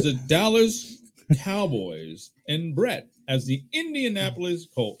as the Dallas Cowboys and Brett as the Indianapolis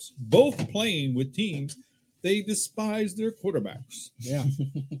Colts, both playing with teams they despise their quarterbacks. Yeah,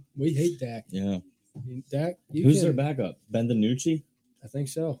 we hate Dak. Yeah. Dak, you Who's can, their backup? Ben DiNucci? I think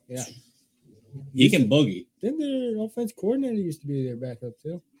so. Yeah. He can boogie. Then their offense coordinator used to be their backup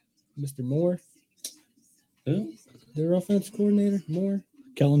too, Mr. Moore. Who? Their offense coordinator, Moore.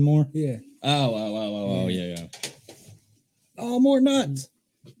 Kellen Moore. Yeah. Oh, yeah. Oh, more nuts.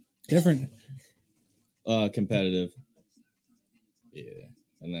 Different. Competitive. Yeah.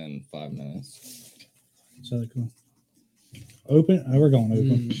 And then 5 minutes. So cool. Open. Oh, we're going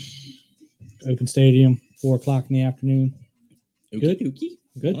open. Open stadium. 4:00 in the afternoon. Good. Dookie.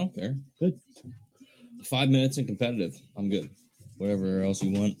 Good. I don't care. Good. 5 minutes and competitive. I'm good. Whatever else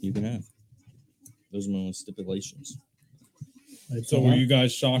you want, you can have. Those are my only stipulations. So were you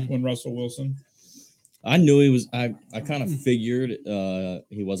guys shocked when Russell Wilson? I knew he was. I kind of figured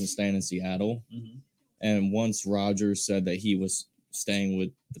he wasn't staying in Seattle. Mm-hmm. And once Rodgers said that he was staying with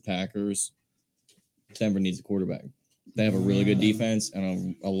the Packers, Denver needs a quarterback. They have a really good defense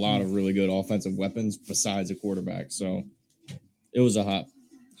and a lot of really good offensive weapons besides a quarterback. So it was a hot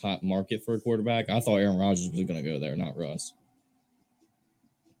market for a quarterback. I thought Aaron Rodgers was going to go there, not Russ.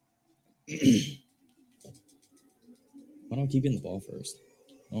 Why don't I keep getting the ball first?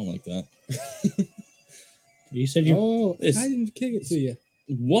 I don't like that. You said you. Oh, This- I didn't kick it to you.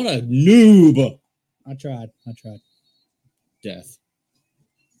 What a noob! I tried. Death.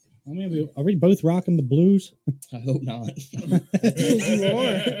 I mean, are we both rocking the blues? I hope not. You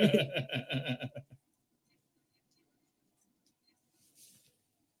are.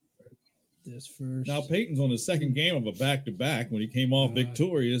 goes first. Now Peyton's on the second game of a back-to-back when he came off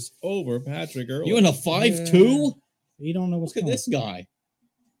victorious over Patrick earlier. You in a 5-2? You don't know what's Look at going. this guy.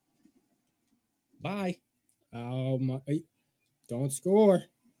 Bye. Oh my! Don't score.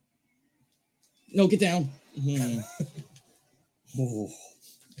 No, get down. Oh.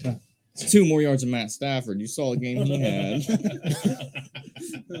 It's 2 more yards than Matt Stafford. You saw the game he had.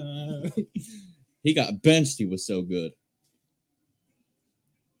 He got benched. He was so good.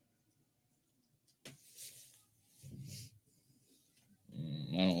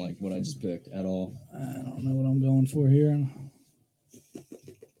 I don't like what I just picked at all. I don't know what I'm going for here.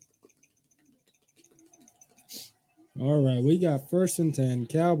 All right, we got 1st and 10.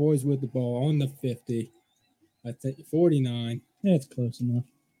 Cowboys with the ball on the 50. I think 49. Yeah, it's close enough.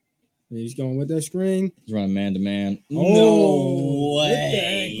 He's going with that screen. He's running man-to-man. Oh, No with the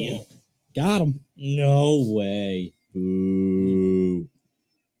way. ankle. Got him. No way. Boo.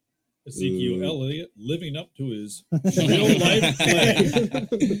 Ezekiel Elliott living up to his real life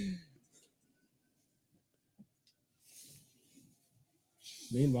play.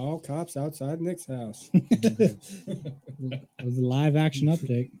 Meanwhile, cops outside Nick's house. It was a live action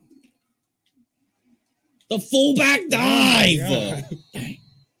update. The fullback dive.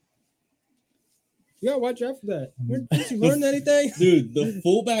 You gotta watch out for that. Did you learn anything? Dude, the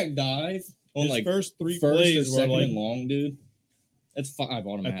fullback dive on His like first 3 first or plays were second like. and long, dude. That's 5 I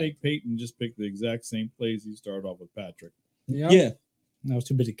automatic. think Peyton just picked the exact same plays he started off with Patrick. Yep. Yeah. I was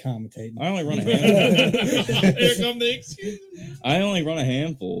too busy commentating. I only run a handful. Here come the excuses. I only run a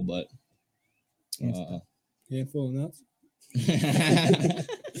handful, but Handful of nuts.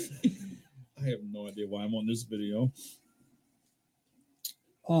 I have no idea why I'm on this video.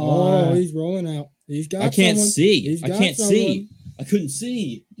 Oh, he's rolling out. He's got I can't someone. see. He's I got can't someone. see. I couldn't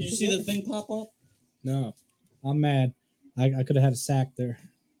see. Did you see the thing pop up? No. I'm mad. I could have had a sack there.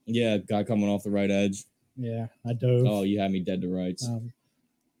 Yeah, guy coming off the right edge. Yeah, I dove. Oh, you had me dead to rights. Oh.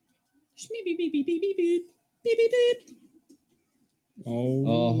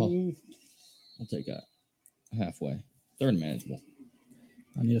 I'll take that. Halfway. 3rd manageable.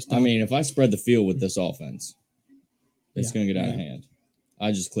 I need to stop. I mean, if I spread the field with this offense, it's Yeah. going to get out of hand.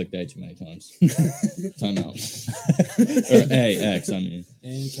 I just clicked A too many times. Timeout. Or A, X, I mean.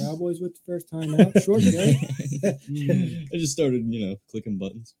 And Cowboys with the first time out. Short break. I just started, clicking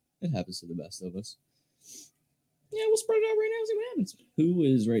buttons. It happens to the best of us. Yeah, we'll spread it out right now and see what happens. Who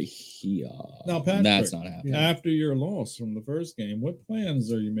is right here? Now, Patrick, That's not happening. After your loss from the first game, what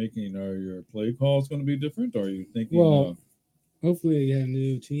plans are you making? Are your play calls going to be different? Or are you thinking Well, hopefully you have a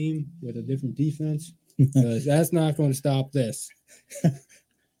new team with a different defense. Because that's not going to stop this.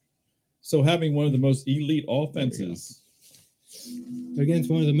 so having one of the most elite offenses? Against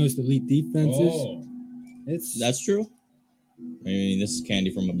one of the most elite defenses. Oh, It's That's true. I mean, this is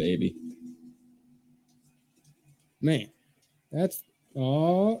candy from a baby. man. That's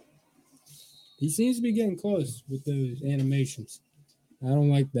he seems to be getting close with those animations. I don't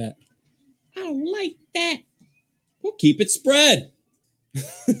like that. I don't like that. We'll keep it spread. I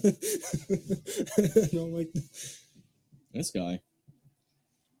don't like that. This guy.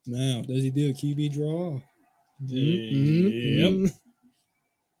 Now, does he do a QB draw? yep.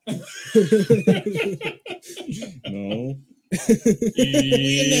 No.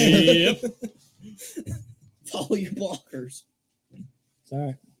 Yep. Follow your blockers. It's all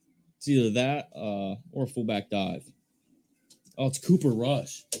right. It's either that or a fullback dive. Oh, it's Cooper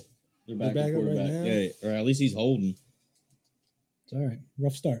Rush. They're back They're at back up right quarterback. now? Yeah, or at least he's holding. It's all right.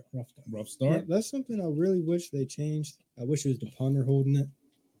 Rough start. Rough start. That's something I really wish they changed. I wish it was the punter holding it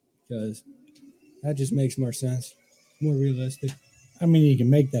because that just makes more sense, more realistic. I mean, you can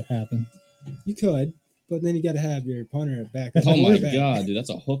make that happen. You could, but then you got to have your punter back. Oh my god, dude, that's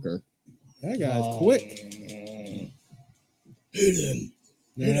a hooker. That guy's quick. Hit him.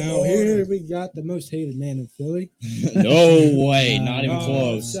 Now here we got the most hated man in Philly. No way. Not even No.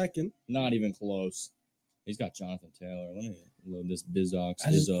 close. Second. Not even close. He's got Jonathan Taylor. Let me load this Bizox.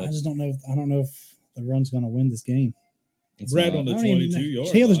 I just don't know. I don't know if the run's going to win this game. Brad on the I don't even 22 know. yard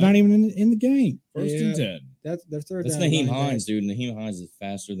Taylor's line. not even in the game. First and 10. That's their third. That's down Naheem line Hines, back. dude. Naheem Hines is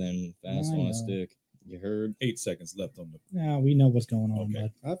faster than fast I on know. a stick. You heard? 8 seconds left on the. Yeah, we know what's going on,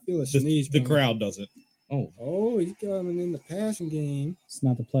 Okay. bud. I feel a sneeze. The coming. crowd doesn't. Oh, Oh, he's coming in the passing game. It's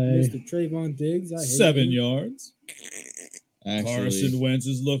not the play. Mr. Trayvon Diggs. I hate 7 you. yards. actually, Carson Wentz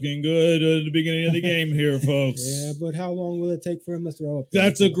is looking good at the beginning of the game here, folks. Yeah, but how long will it take for him to throw up?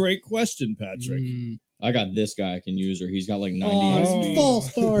 That's a great question, Patrick. I got this guy I can use her. He's got like 90. Oh.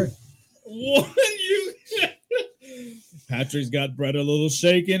 false start. What you? Patrick's got Brett a little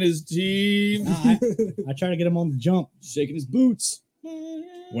shake in his team. I try to get him on the jump. Shaking his boots.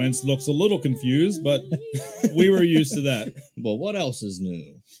 Wentz looks a little confused, but we were used to that. But what else is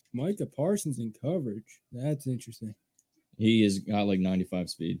new? Micah Parsons in coverage. That's interesting. He has got like 95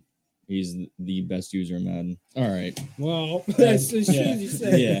 speed. He's the best user in Madden. All right. Well, that's as soon as you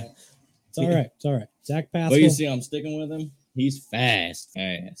say Yeah. that. It's all right. It's all right. Zach Pascal. But you see, I'm sticking with him. He's fast.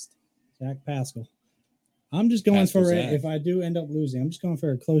 Zach Pascal. I'm just going Pascal for Zach. it. If I do end up losing, I'm just going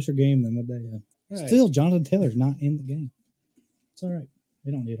for a closer game than what they have. Right. Still, Jonathan Taylor's not in the game. It's all right.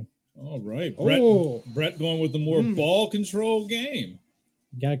 We don't need him. All right. Oh. Brett going with the more ball control game.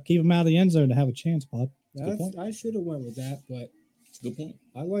 You got to keep him out of the end zone to have a chance, Bob. That's, I should have went with that, but Good point.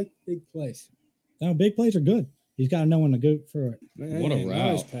 I like big plays. No, big plays are good. He's got to know when to go for it. Man, What a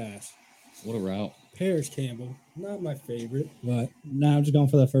nice route. pass. What a route. Paris Campbell, not my favorite, but No, I'm just going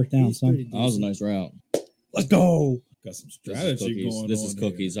for that first down, he's son. pretty That was a decent. nice route. Let's go. Got some This is strategy cookies. going This on is here.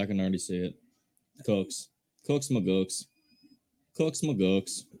 cookies. I can already see it. Cooks. Cooks my gooks. Cooks my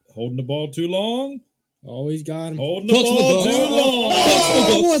gooks. Holding the ball too long. Always got him. Holding the Cooks my ball gooks. too long.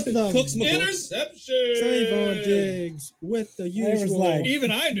 Oh, what the? Cooks my gooks. Interception. Trayvon Diggs with the was usual. like-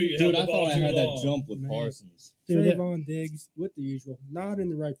 Even I knew you Dude, held I the ball thought I too had long. that jump with Man. Parsons. Dude, Trayvon Diggs with the usual. Not in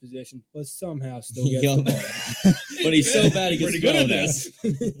the right position, but somehow still gets Yeah. the ball. But he's so bad he gets Pretty good at thrown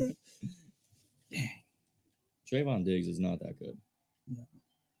this. Trayvon Diggs is not that good.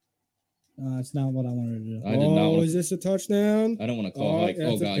 It's not what I wanted to do. I did not Oh, want is this a touchdown? I don't want to call Oh, Hike. Oh,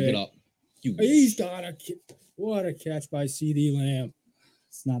 that's a God, pick. get up. You He's got a what a catch by CD Lamb.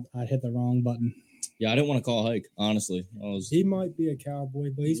 It's not. I hit the wrong button. Yeah, I didn't want to call Hike, honestly. He might be a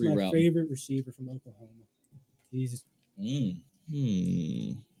Cowboy, but he's my Reroute. favorite receiver from Oklahoma. He's Hmm.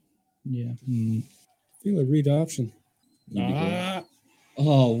 Yeah. feel a read option. You'd be good. Ah,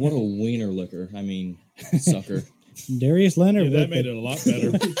 Oh, what a wiener licker. I mean, sucker. Darius Leonard. Yeah, that with made it a lot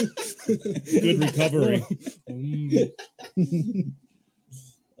better. Good recovery.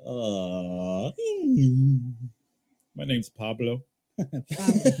 My name's Pablo.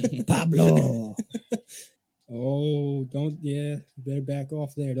 Pablo. Oh, don't you better back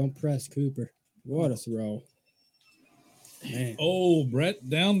off there. Don't press Cooper. What a throw. Man. Oh, Brett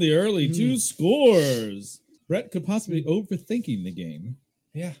down the early 2 scores. Brett could possibly overthinking the game.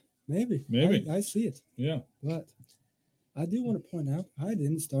 Yeah, maybe. Maybe. I see it. Yeah. But I do want to point out I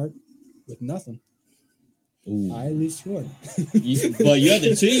didn't start with nothing. Ooh. I at least scored. But you have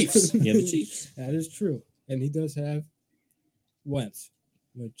the Chiefs. You have the Chiefs. That is true. And he does have Wentz,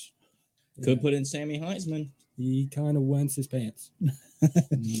 which Could put in Sammy Heisman. he kind of wents his pants.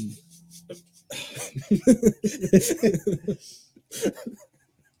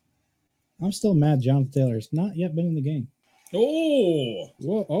 I'm still mad. Jonathan Taylor's not yet been in the game. Oh.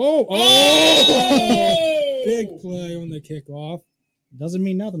 Whoa, Oh! Big play on the kickoff. Doesn't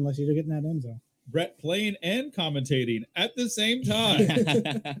mean nothing unless you get in that end zone. Brett playing and commentating at the same time.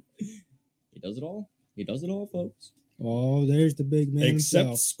 He does it all. He does it all, folks. Oh, there's the big man Except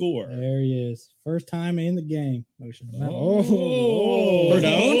himself. score. There he is. First time in the game. Motion. Oh. We're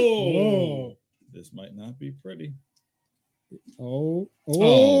down? Oh. This might not be pretty. Oh,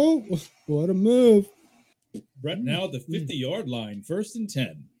 what a move. Brett now at the 50-yard line, 1st and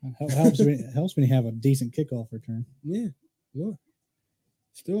 10. Helps when you have a decent kickoff return. Yeah, look.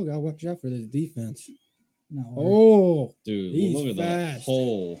 Still got to watch out for this defense. No. Dude, He's look at that fast.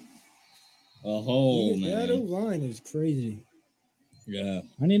 hole. A hole, That man. line is crazy. Yeah.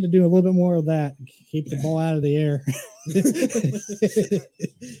 I need to do a little bit more of that. Keep the ball out of the air.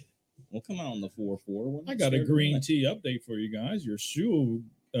 We'll come out on the 4-4. We're not I got a scared of green that. tea update for you guys. Your shoe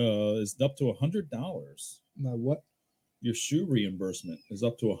is up to $100. My what? Your shoe reimbursement is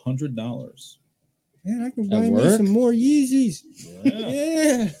up to $100. Man, I can At buy me work? some more Yeezys. Yeah.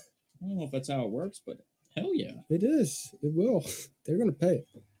 Yeah, I don't know if that's how it works, but hell yeah. it is. It will. They're going to pay it.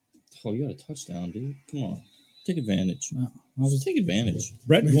 Oh, you got a touchdown, dude. Come on. Take advantage. I was Take advantage.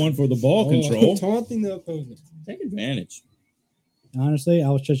 Brett going for the ball control. Taunting the opponent. Take advantage. honestly, I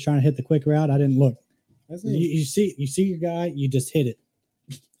was just trying to hit the quick route. I didn't look. I think You see your guy, you just hit it.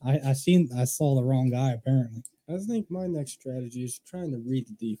 I saw the wrong guy apparently. I think my next strategy is trying to read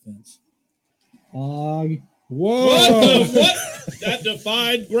the defense. Whoa! What the what? That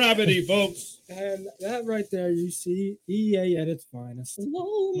defied gravity, folks. And that right there, you see EA at its finest.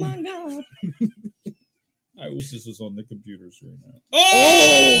 Oh my God. I wish this was on the computer screen now.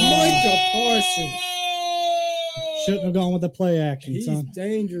 Micah Parsons. Shouldn't have gone with the play action, He's son.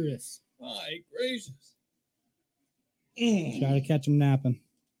 dangerous. My gracious. Try to catch him napping.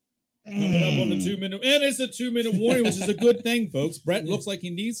 Coming up on the 2-minute, and it's a 2-minute warning, which is a good thing, folks. Brett looks like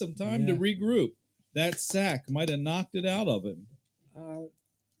he needs some time to Yeah. regroup. That sack might have knocked it out of him.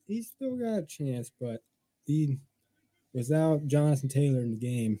 He's still got a chance, but he without Jonathan Taylor in the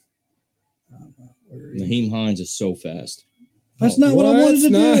game. Naheem Hines is so fast. That's not what I wanted to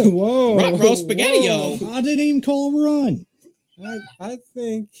do. Whoa. Ruh-roh spaghetti-o. whoa. I didn't even call a run. I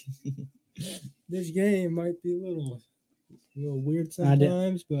think this game might be a little weird I did-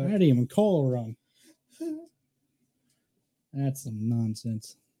 sometimes, I but didn't even call a run. That's some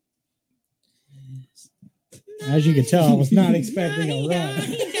nonsense. As you can tell, I was not expecting a run.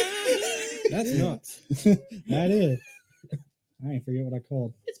 that's nuts. That is. I ain't forget what I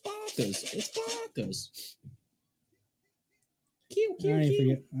called. It's bonkers. It's bonkers. I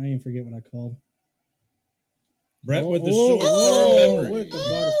ain't forget what I called. Brett with the Oh, short-term memory. with the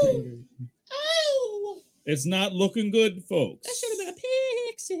butterfinger. It's not looking good, folks. That should have been a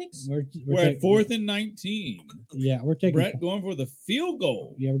pick six. We're at 4th and 19. Yeah, we're taking. Brett going for the field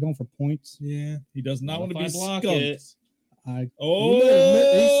goal. Yeah, we're going for points. Yeah. He does not want to be If I block skunked. it. I Oh, He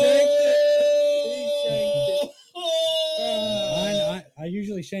shanked it. I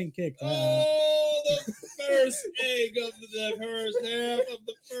usually shank kicks. Oh, the first egg of the first half of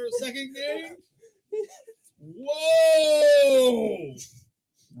the second game. Whoa!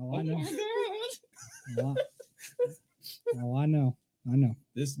 Oh, I know. Oh, I know. I know.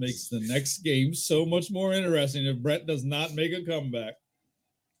 This makes the next game so much more interesting if Brett does not make a comeback.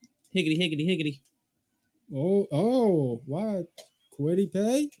 Higgity, higgity, higgity. Oh, what? Quiddy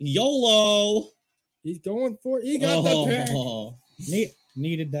pay? YOLO. He's going for it. He got the pick. Oh,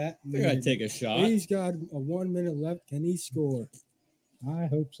 Needed that. I think I'd take a shot. He's got a 1 minute left. Can he score? I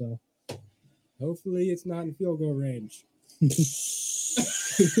hope so. Hopefully, it's not in field goal range.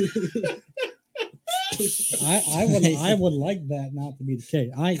 I would like that not to be the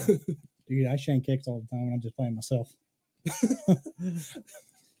case. I shank kicks all the time when I'm just playing myself.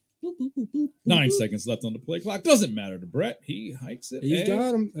 9 seconds left on the play clock. Doesn't matter to Brett. He hikes it. He's and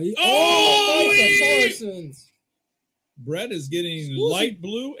got him. Oh, the Parsons. Brett is getting light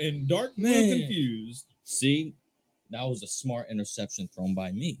blue and dark blue Man. confused. See, that was a smart interception thrown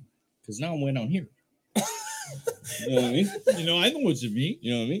by me. Because now I'm way down here. You know what I mean? You know, I know what you mean.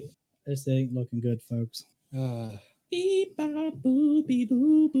 You know what I mean? This ain't looking good, folks. Beep, bop, boop, beep,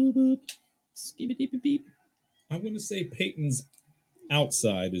 boop, boop, boop. Skibby, beep, beep, beep. I'm going to say Peyton's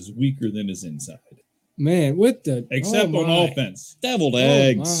outside is weaker than his inside, Man, with the except on my. offense. Deviled Oh,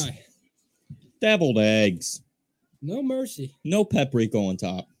 eggs. my. Deviled eggs. No mercy. No paprika on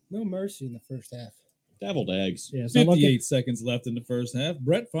top. No mercy in the first half. Deviled eggs. Yeah, so 58 seconds left in the first half.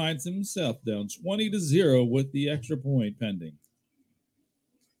 Brett finds himself down 20-0 with the extra point pending.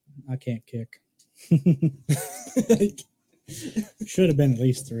 I can't kick. Should have been at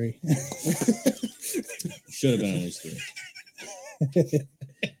least 3. Should have been at least 3.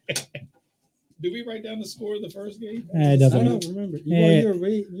 Did we write down the score of the first game? It I doesn't. don't remember.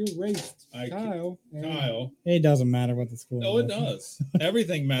 You raced Kyle. and- Kyle. It doesn't matter what the score. No, it was. does.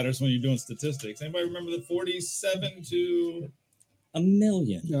 Everything matters when you're doing statistics. Anybody remember the 47 to A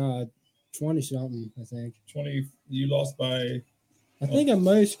million. 20 something, I think. 20? You lost by, I think I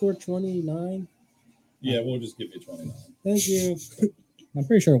might have scored 29. yeah, we'll just give you 29. Thank you. I'm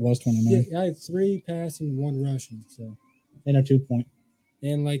pretty sure it was 29. Yeah, I had 3 passing, 1 rushing, so And a 2-point.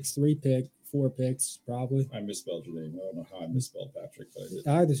 and like 4 picks probably. I misspelled your name. I don't know how I misspelled Patrick, but I did.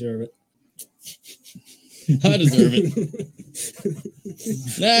 I deserve it. I deserve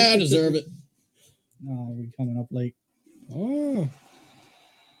it. Nah, I deserve it. No, we're coming up late. Oh,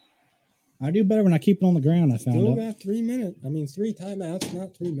 I do better when I keep it on the ground, I found still out. got 3 minutes. I mean, 3 timeouts,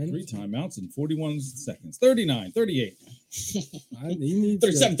 not 3 3 minutes. timeouts in 41 seconds. 39, 38. He needs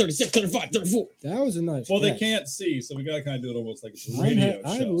 37, 36, 35, 34. That was a nice. Well, they catch. can't see, so we got to kind of do it almost like it's a I radio had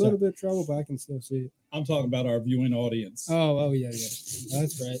a show. little bit of trouble, but I can still see it. I'm talking about our viewing audience. Oh yeah.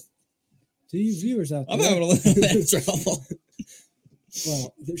 That's right. To you viewers out there. I'm having a little bit of trouble.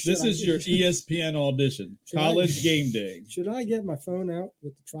 Well, This is your ESPN audition, Should I- college game day. Should I get my phone out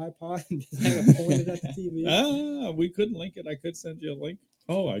with the tripod and just have it pointed at the TV? We couldn't link it. I could send you a link.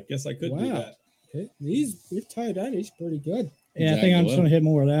 Oh, I guess I could do Wow. that. You're tight end. He's pretty good. Yeah, I think I'm just going to hit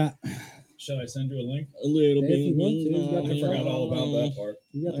more of that. Should I send you a link? A little If bit. you want to, you got I the forgot all about that part.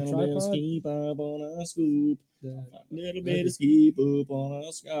 You got the Little bit of tripod. ski pop on a scoop. The- Little bit of ski poop on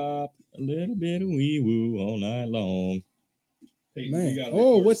a scop. A little bit of wee woo all night long. Peyton, Man. you gotta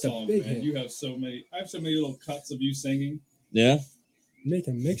Oh, record with a the song, big man. hit. You have so many. I have so many little cuts of you singing. Yeah. Make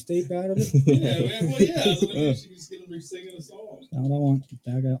a mixtape out of it. Yeah, man. Well, yeah. So then you should just get them singing a song. That's what I want.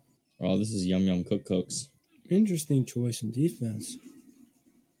 Back out. Oh, this is Yum Yum Cooks. Interesting choice in defense.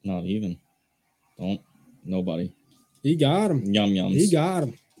 Not even. Don't. Nobody. He got him. Yum Yums. He got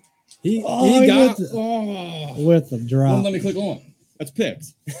him. He Oh, got. with Oh. With the Won't drop. let me click on. That's picked.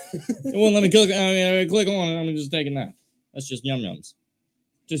 It won't let me click. I mean, I click on and I'm just taking that. That's just yum yums.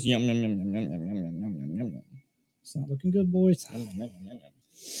 Just yum yum yum yum yum yum yum yum yum yum yum. It's not looking good, boys. Yum, yum, yum, yum, yum.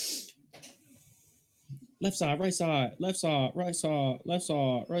 Left side, right side, left side, right side, left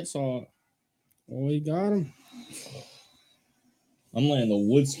side, right side. Oh, you got him. I'm laying the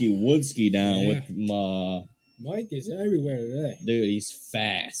Woodski down Yeah. with my Mike is everywhere today. dude. He's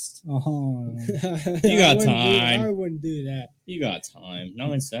fast. Oh, You got I time. wouldn't do that. You got time.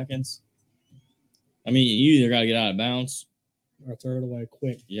 9 seconds. I mean, you either gotta get out of bounds. or throw it away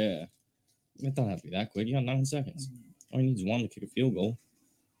quick. Yeah. It don't have to be that quick. You got 9 seconds. All you need is one to kick a field goal.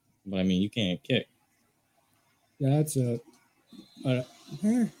 But I mean, you can't kick. That's a. I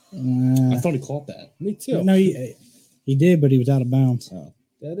Uh, thought he caught that. Me too. no, he did, but he was out of bounds. Oh.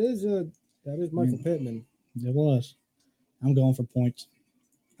 That is Michael Pittman. It was. I'm going for points.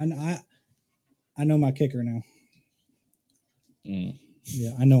 I know my kicker now. Mm.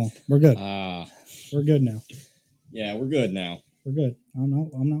 Yeah, I know him. We're good. We're good now. Yeah, we're good now. We're good. I'm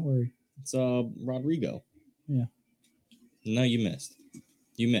not worried. It's Rodrigo. Yeah. No, you missed.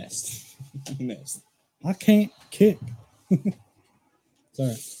 You missed. You missed. I can't kick.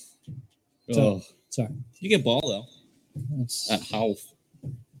 Sorry. Oh, Sorry. you get ball though. That's At half.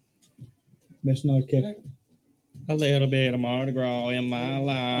 missed another kick. A little bit of Mardi Gras in my I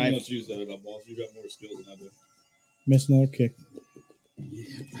life. don't use that enough, boss. You got more skills than I do. Missed another kick.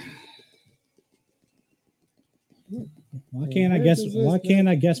 Why can't I Where guess? does this Why go? can't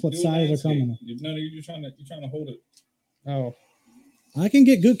I guess what Do a side they're landscape. coming on? You're trying to hold it. Oh, I can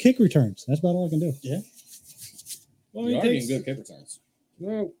get good kick returns. That's about all I can do. well, You he are takes. getting good kick returns.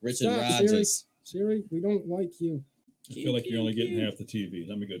 No, Richard stop, Rodgers. Siri, we don't like you. I feel like you're only getting half the TV.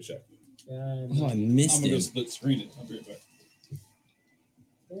 Let me go check. Oh, I I'm missed gonna him. split screen it. I'll be right back.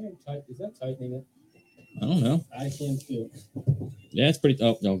 Is that tightening it? I don't know. I can't feel it. Yeah, it's pretty.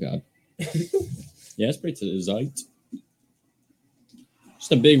 Oh God. Yeah, it's pretty tight.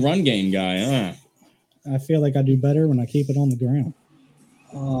 Just a big run game guy, huh? I feel like I do better when I keep it on the ground.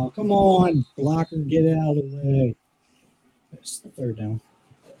 Oh, come on, blocker, get out of the way. It's the third down.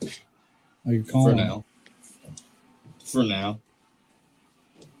 Oh, you're For calling. now. For now.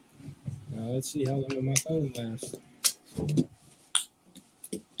 Let's see how long my phone lasts.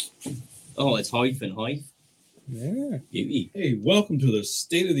 Oh, it's Hife and Hife. Yeah. Hey, welcome to the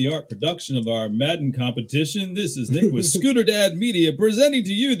state-of-the-art production of our Madden competition. This is Nick with Scooter Dad Media presenting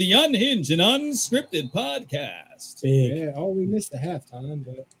to you the Unhinged and Unscripted podcast. Big, Yeah. Oh, we missed the halftime,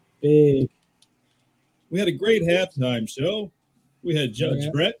 but big. We had a great halftime show. We had Judge Yeah.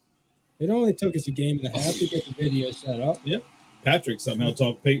 Brett. it only took us a game and a half to get the video set up. Patrick somehow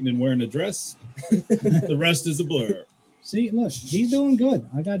talked Peyton in wearing a dress. The rest is a blur. See, look, he's doing good.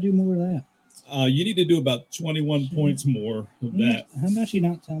 I got to do more of that. You need to do about 21 points more of that. How about you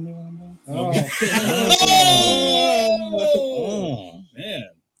not tell me what I'm doing? Oh, man.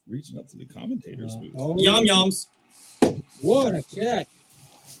 Reaching up to the commentator's booth. Oh, Yum yums. What a catch!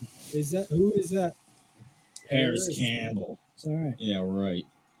 Who is that? Harris Campbell. It's all right. Yeah, right.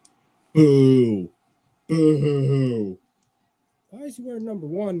 Boo. Boo. Why is he wearing number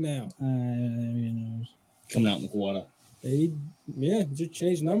 1 now? Coming out in the quarter. Just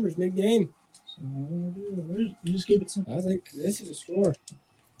change numbers mid-game. So, you just keep it simple. I think this is a score.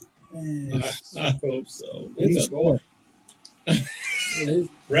 I hope so. It's a score.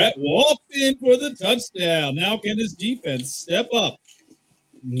 Brett walked in for the touchdown. Now can his defense step up?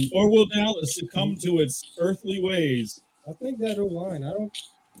 Or will Dallas succumb to its earthly ways? I think that O-line,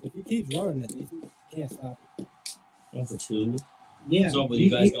 if he keeps running it, he can't stop it. Going for 2. Yeah. So, but you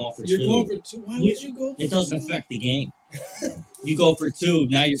guys going for 2. You're going for 2. Why would you go for It doesn't affect the game. You go for 2.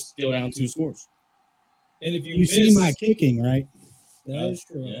 Now you're still down 2 scores. And if you, You miss, see my kicking, right? That is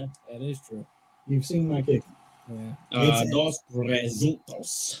true. Yeah. That is true. You've seen my kicking. Yeah. Dos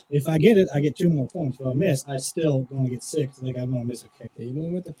resultados. If I get it, I get 2 more points. If I miss, I still going to get 6. I think I'm going to miss a kick.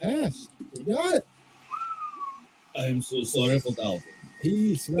 Even with the pass. You got it. I'm so sorry for that.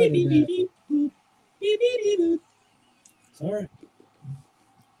 He threaded that. It's all right.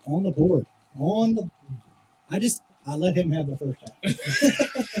 On the board. I let him have the first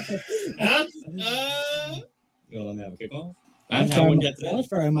half. You want to have a kickoff? I I wouldn't get to that that. was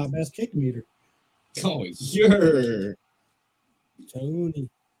probably my best kick meter. Oh, sure. Tony.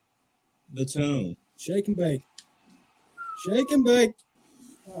 The tone. Shake and bake. Shake and bake.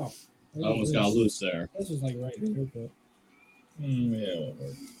 Oh. I almost got loose there. This was like right here, but Yeah.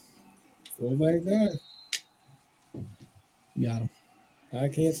 full back there. Got him. I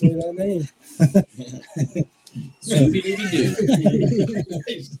can't say that name.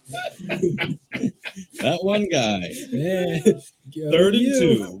 That one guy. Yeah. 3rd and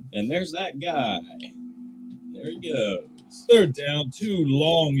 2. And there's that guy. There he goes. Third down, 2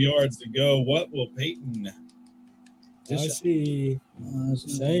 long yards to go. What will Peyton? I see the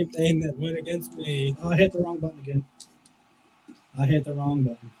same thing that went against me. I hit the wrong button again. I hit the wrong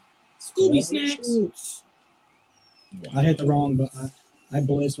button. Scooby Snacks. Shoots. I hit the wrong button. I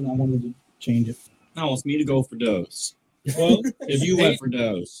blitzed when I wanted to change it. Now wants me to go for dose. Well, If you went for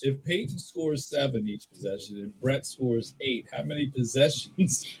dose. if Peyton scores 7 each possession and Brett scores 8, how many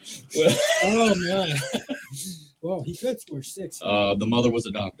possessions? Well, Oh man. Well, he could score 6. The mother was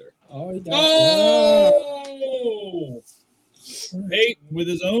a doctor. Oh, he got oh! Peyton with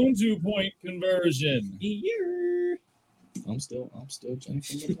his own 2-point conversion. I'm still Jenny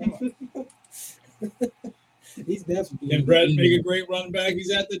from the top. He's definitely. Can Brett make a great run back?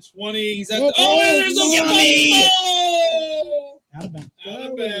 He's at the 20. He's at the. Oh, There's a yummy! ball! Out of bounds. Out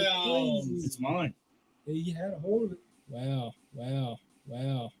of bounds. It's mine. He had a hold of it. Wow.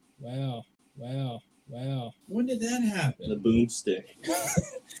 When did that happen? The boomstick.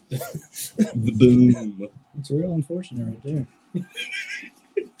 The boom. It's real unfortunate right there.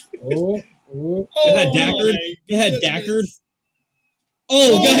 Oh. Go ahead, Dackard. Go ahead, Dackard.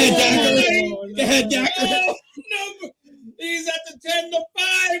 Oh, go ahead, Dackard. Go ahead, Dackard. Oh, no. He's at the 10 to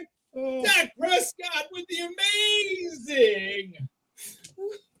 5. Oh. Dak Prescott with the amazing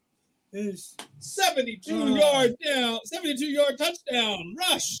 72-yard touchdown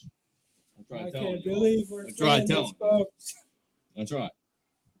rush. I can't believe we're That's right, saying tell this, him. folks. That's right.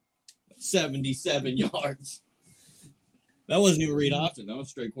 77 yards. That wasn't even a read option. That was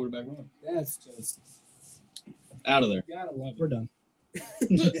straight quarterback run. That's just Out of there. gotta love We're done.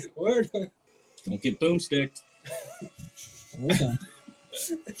 it. We're done. Don't get boomsticked. We're done.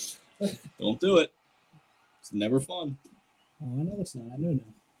 Don't do it. It's never fun. Oh, I know it's not. I know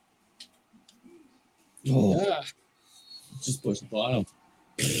now. Oh, Yeah. just push the bottom.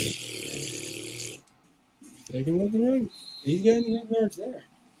 Take him with the ring. He's getting the yards there.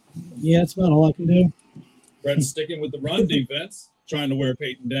 Yeah, that's about all I can do. Brett's sticking with the run defense, trying to wear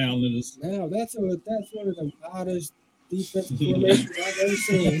Peyton down. Now that's one of the oddest defensive formations I've ever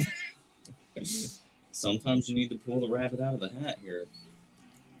seen. Sometimes you need to pull the rabbit out of the hat here.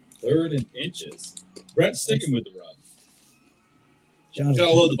 3rd and inches. Brett's sticking with the run. John's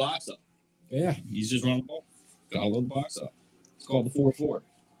Gotta load the box up. Yeah. He's just running the ball. Gotta load the box up. It's called the 4-4.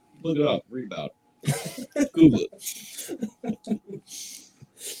 Look it up. Read about it. Google it.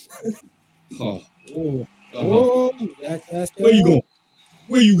 Oh. Oh. Oh. Oh. That's Where you going?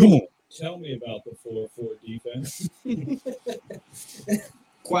 Where you going? Tell me about the 4-4 defense.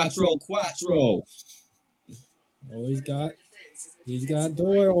 Quattro. Oh, he's got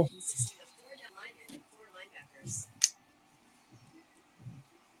Doyle.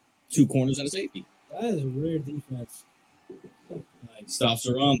 Two corners and a safety. That is a rare defense. Stops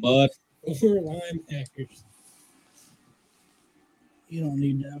the run, bud. 4 linebackers. You don't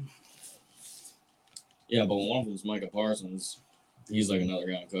need them. Yeah, but one of them's Micah Parsons. He's like another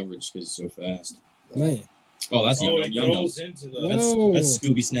guy in coverage because he's so fast. Man. Oh, that's Oh, Yum it Yum goes Yums. into the. Whoa. That's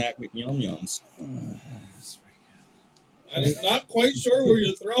Scooby Snack with Yum Yums. I'm not quite sure where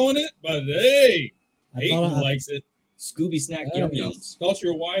you're throwing it, but hey, I Peyton thought I, likes it. Scooby Snack That Yum is- Yums. Thought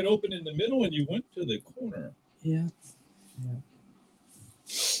you were wide open in the middle and you went to the corner. yeah.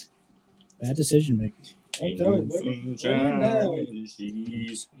 Bad decision making. I'm telling you,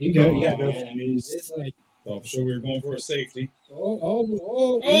 You go. You gotta go. it's like, Oh, I'm sure we were going for a safety. he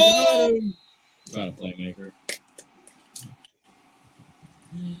Oh! got him. Not a playmaker.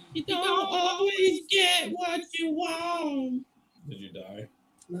 You don't always get what you want. Did you die?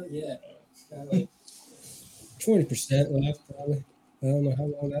 Not yet. Got like 20% left, probably. I don't know how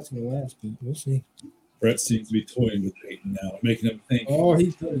long that's going to last, but we'll see. Brett seems to be toying with Peyton now, making him think. Oh,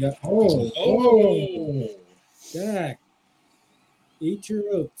 he could have got. Oh! Dak. Eat your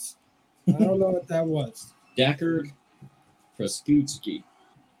oats. I don't know what that was. Dackard Preskutsky.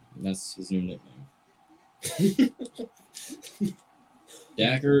 That's his new nickname.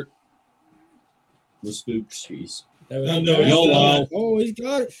 Dackard Preskutsky. No, YOLO. Oh, he's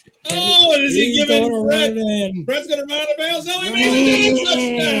got it. Oh, and is he He's giving gonna Brett? run it in. Brett's going to run out of bounds. Oh, he made it.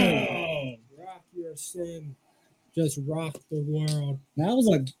 Touchdown! Rock your sin. Just rock the world. That was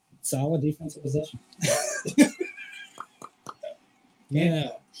a solid defensive possession. Yeah.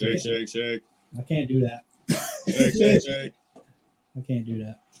 Shake, shake, shake. I can't do that. Shake, shake, shake. I can't do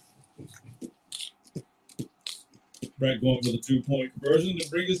that. Brett going for the 2-point conversion to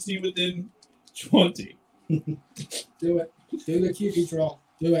bring his team within 20. Do it. Do the QB draw.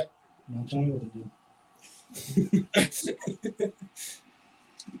 Do it. Don't tell me what to do.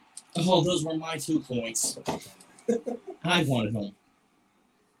 Oh, those were my 2 points. I wanted them.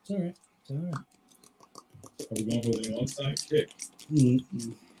 It's all right. It's all right. Are we going for the onside kick?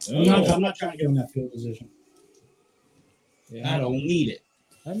 Mm-mm. No. I'm not trying to get in that field position. Yeah, I don't need it.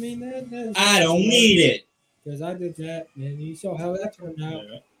 I mean that. I don't need it. Because I did that, and you saw how that turned out.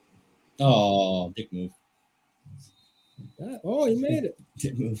 Yeah. Oh, dick move. Oh, he made it.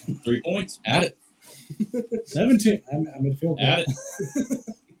 Dick move. 3 points. Add it. 17. I'm in field goal. Add it.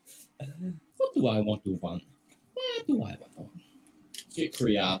 What do I want to want? What do I want? Get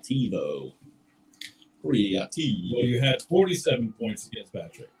creativo. Well, Creativo. you had 47 points against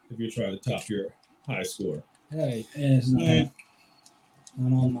Patrick if you're trying to top your high score. Hey, And it's not, Yeah.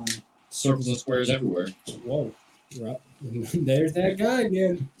 not on mine. Circles and squares everywhere. whoa. Right. There's that guy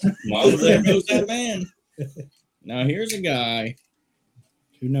again. Well, there goes that man. Now here's a guy.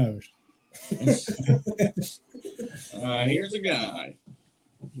 Who knows? Here's a guy.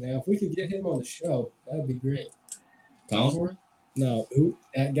 Now, if we could get him on the show, that'd be great. Collinsworth? No, who?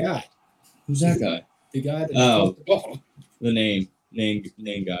 That guy. Who's that guy? The guy that Oh. took the ball. The name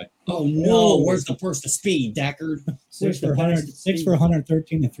guy. Oh no! Where's the burst of speed, Dackard? 6 for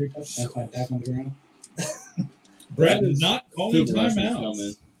 113 and 3 touchdowns. That's my back on the ground. Brett That is- is not calling Cooper Rush is timeouts.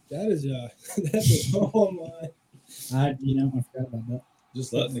 coming. That is that's a oh my. I forgot about that.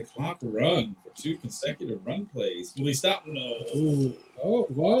 Just letting the clock run for 2 consecutive run plays. Will he stop? No. Ooh. Oh,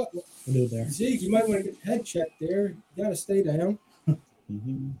 what? We'll do it there. Zeke, you might want to get head checked there. You gotta stay down.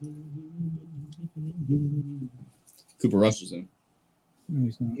 Cooper Rush is in. No,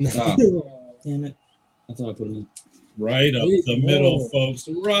 he's not. Ah, damn it! I thought I put him in. Right up Sweet. the middle, Whoa. folks.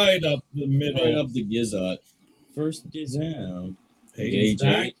 Right up the middle. Right up the gizzard. First down. Peyton's Gauge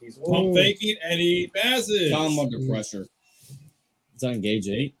back. 8. He's pump faking and he passes. Calm under pressure. It's on gauge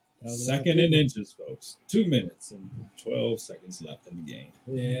 8. Second in inches, folks. 2 minutes and 12 seconds left in the game.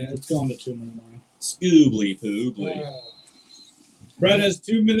 Yeah, It's going to 2 minutes now. Scoobly poobly. Brett has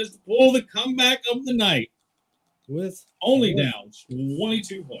 2 minutes to pull the comeback of the night. With Only down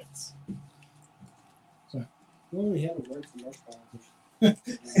 22 points. we only had a word from our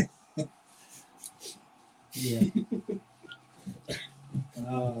sponsors. Yeah.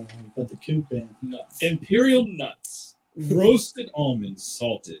 But the coop in. Imperial nuts, roasted almonds,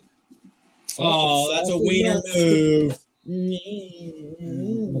 salted. Oh, that's a wiener move.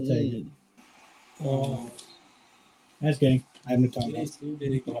 We'll take it. Oh, Nice game. I have no time. he's too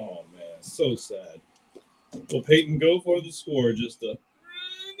big. Oh man, so sad. Will Peyton go for the score just to run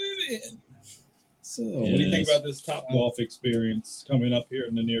it in? So, what do you think Yes. about this Top Golf experience coming up here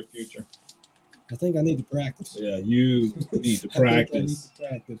in the near future? I think I need to practice. Yeah, you need to I think I need practice. to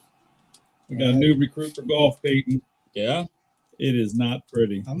practice. We got a new recruit for golf, Peyton. Yeah. It is not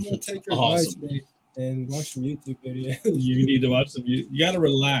pretty. I'm gonna take your Awesome. advice, mate, and watch some YouTube videos. You need to watch some. You got to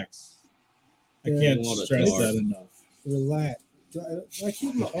relax. I Yeah. can't What a stress dart. that enough. Relax. Do I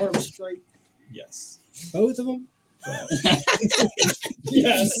keep my arms straight? Yes. Both of them?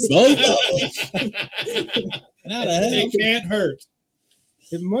 Yes. Both How the hell? It can't hurt.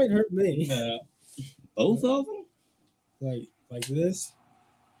 It might hurt me. No. Both of them? Like this.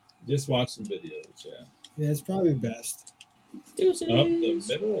 Just watch some videos. Yeah. Yeah, it's probably best. Up the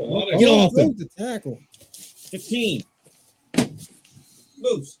middle. A lot of Get off broke the tackle. 15.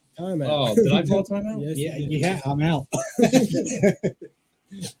 Moves. Timeout. Oh, did I call timeout? Yes, Yeah, you did. yeah, I'm out.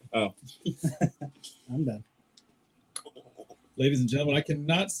 Oh. I'm done. Ladies and gentlemen, I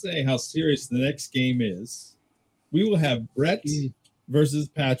cannot say how serious the next game is. We will have Brett versus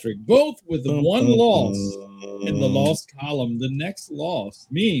Patrick, both with one loss in the loss column. The next loss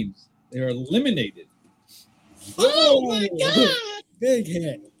means they are eliminated. Oh my God! Big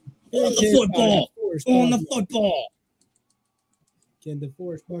hit. On Big the hit by football. DeForest On the Buckner. football. Can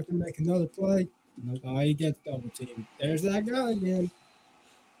DeForest Buckner make another play? Oh, he gets double teamed. There's that guy again.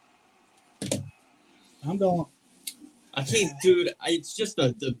 I'm going. I can't, dude. It's just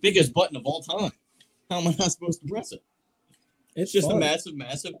the biggest button of all time. How am I not supposed to press it? It's just fun. a massive,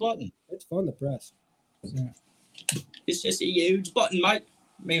 massive button. It's fun to press. It's just a huge button, mate.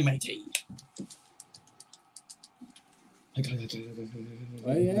 Me, matey.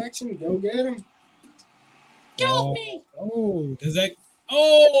 Play action. Go get him. Go me. Oh, Is that?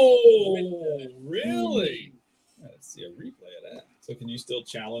 Oh, really? Let's see a replay of that. So, can you still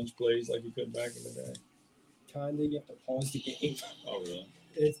challenge plays like you could back in the day? kind of. You have to pause the game. Oh, really?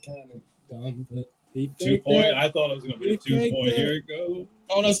 It's kind of dumb, but he 2 faked point. that. I thought it was going to be a You 2 take point. that. Here it goes.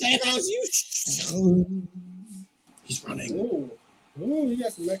 Oh no, Santa Claus, you. He's running. Oh, you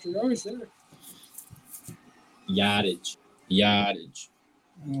got some extra yards there. Yardage. I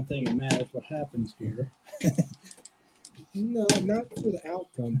don't think it matters what happens here. No, not for the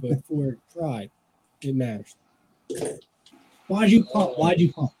outcome, but for pride. It matters. Why'd you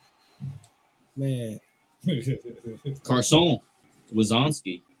pump? Man, Carson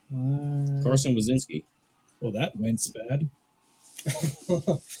Wazonski. Carson Wazinski. Well, that went's bad.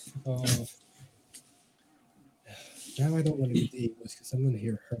 Now I don't want to do the Eagles because I'm going to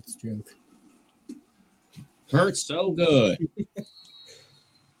hear Hurts joke. Hurts so good.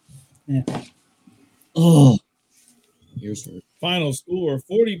 Yeah. Oh. Here's her. Final score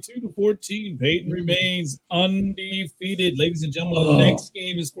 42-14. Peyton remains undefeated. Ladies and gentlemen, the next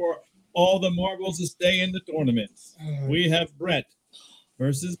game is for all the marbles to stay in the tournament. We have Brett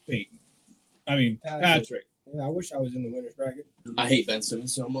versus Peyton. I mean, Patrick. Yeah, I wish I was in the winner's bracket. I hate Ben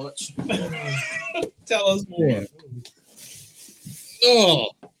Simmons so much. Tell us more. Oh.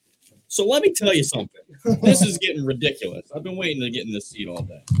 So let me tell you something. This is getting ridiculous. I've been waiting to get in this seat all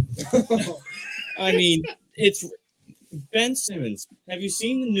day. I mean, it's Ben Simmons. Have you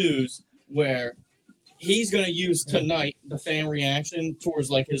seen the news where he's going to use tonight the fan reaction towards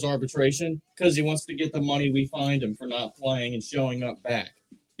like his arbitration because he wants to get the money we fined him for not playing and showing up back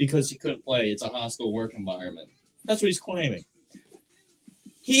because he couldn't play. It's a hostile work environment. That's what he's claiming.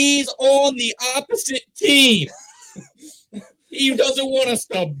 He's on the opposite team. He doesn't want us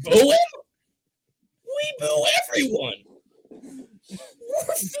to boo him. We boo everyone.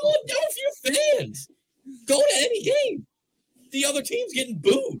 We're Philadelphia fans. Go to any game. The other team's getting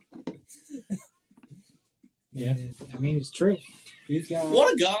booed. Yeah, I mean, it's true. He's got.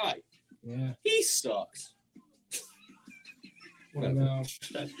 What a guy. Yeah. He sucks. I know.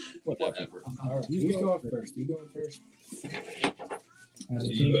 Whatever. All right, you go first. You going first.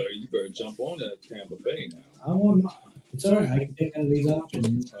 You better jump on that Tampa Bay now. I want my. It's all right. I can pick out of these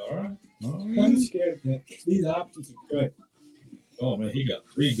options. All right. I'm scared, man. These options are good. Oh, man, he got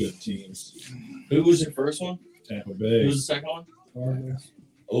 3 good teams. Who was your first one? Tampa Who Bay. was the second one? Cardinals.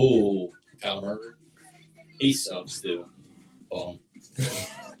 Oh, Kyle Murray. He sucks too. Look,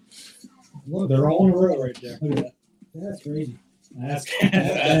 they're all in a row right there. Look at that. That's crazy. That's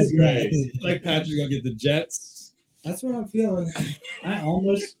great. Like Patrick's going to get the Jets. That's what I'm feeling. I'll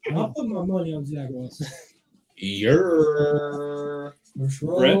put my money on Jaguars. You're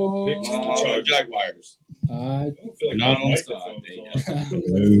Brett picks Jaguars. I You're not on the side.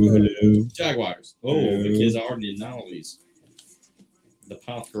 Hello. Jaguars. Oh, the kids are already in anomalies. The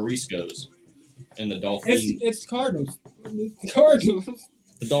Palcariscos and the Dolphins. it's Cardinals. Cardinals.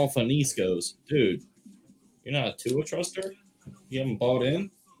 The Dolphiniscos. Dude, you're not a Tua truster? You haven't bought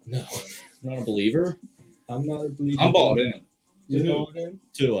in? No, Not a believer? I'm not a believer. I'm bought in. You Who? bought in?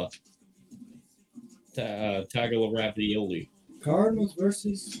 Tua. Tagovailoa. Cardinals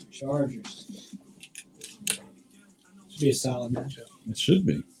versus Chargers. Should be a solid matchup. It should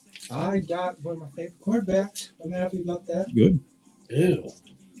be. I got one of my favorite quarterbacks. I'm happy about that. Good. Ew.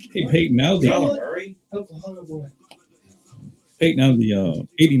 Hey, Peyton, now the Kyler Murray? Oklahoma boy.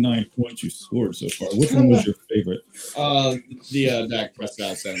 89 points you scored so far. Which one was your favorite? The Dak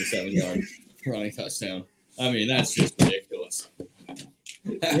Prescott 77-yard running touchdown. I mean, that's just ridiculous.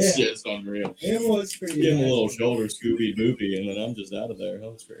 That's just unreal. It was pretty Give him a bad. little shoulder scoopy boopy, and then I'm just out of there.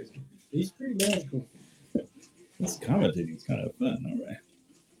 That was crazy. He's pretty bad. This commentating is kind of fun. All right.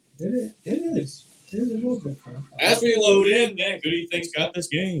 It is. It is a little bit fun. As we load in, man, who do you think's got this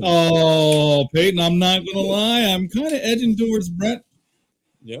game? Oh, Peyton, I'm not going to lie. I'm kind of edging towards Brett.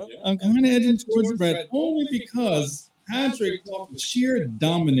 Yeah. I'm kind of edging towards Brett only because Patrick walked with sheer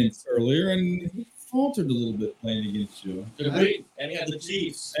dominance earlier and he faltered a little bit playing against you. Could be. And he had the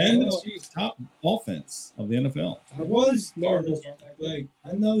Chiefs. And the Chiefs' top offense of the NFL. I was nervous. Like,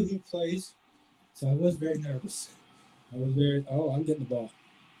 I know he plays, so I was very nervous. I'm getting the ball.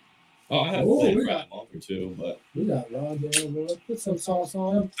 Oh, I had Oh, played we for got- a month or two, but We got Ron there. We'll put some sauce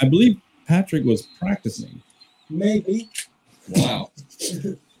on him. I believe Patrick was practicing. Maybe. wow.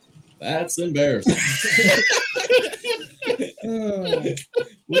 That's embarrassing.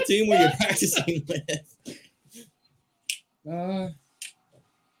 What team were you practicing with? It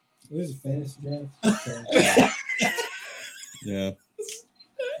was a fantasy draft. Yeah.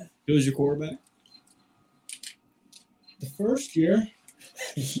 Who was your quarterback? The first year,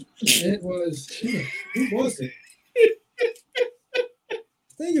 it was who was it? I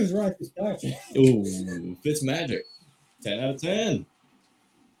think it was Ryan Fitzpatrick. Ooh, Fitzmagic. 10 out of 10.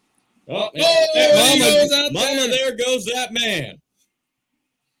 Oh, he goes out Mama, there. there goes that man.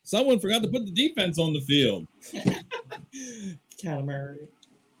 Someone forgot to put the defense on the field. Kyler Murray.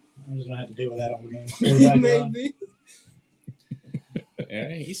 I'm just gonna have to deal with that all game. Maybe. Yeah,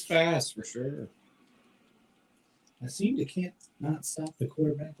 he's fast for sure. I seem to can't not stop the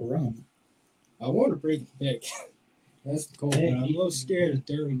quarterback run. I want to break it big. That's the cool. Hey, I'm a little scared of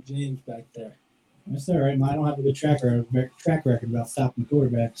Derwin James back there. That's all right. I don't have a good track record about stopping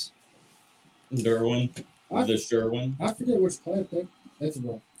quarterbacks. Derwin. The Sherwin. I forget which play I picked. That's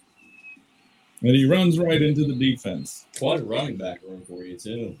wrong. And he runs right into the defense. Quite a running back room for you,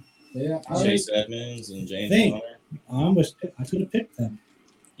 too. Yeah, Chase Edmonds and James Think. Conner. I could have picked them.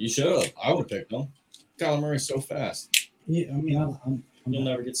 You should have. I would have picked them. Kyler Murray's so fast. Yeah, I mean, I'm You'll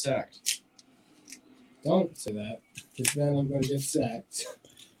never get sacked. don't say that. Because then I'm going to get sacked.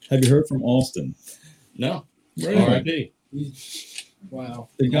 Have you heard from Austin? No. Really? R.I.P. Wow.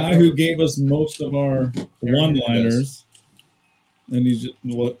 The guy who gave us most of our one-liners. And he's just,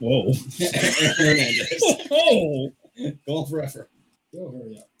 what? Whoa. Hernandez. Oh! Going forever. Go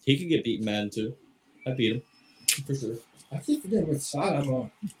hurry up. He could get beaten Madden, too. I beat him. For sure. I keep forgetting which side I'm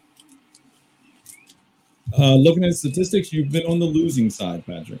on. Looking at statistics, you've been on the losing side,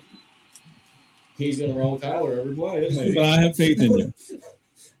 Patrick. He's going to roll Kyler every play, isn't he? But I have faith in you.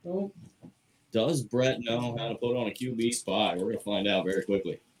 Don't. Does Brett know how to put on a QB spy? We're going to find out very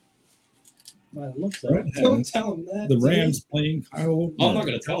quickly. Well, it looks like Don't tell him that. The Rams playing Kyle. I'm not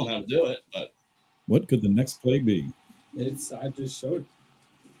going to tell him how to do it, but What could the next play be? I just showed.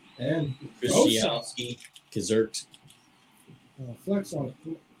 And Christianski, Kazert flex on it.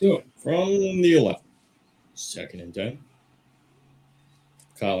 Come on, do it. from the 11. 2nd and 10.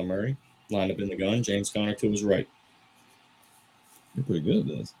 Kyler Murray lined up in the gun. James Conner to his right. You're pretty good at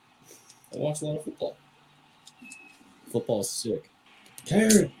this. I watch a lot of football. Football's sick.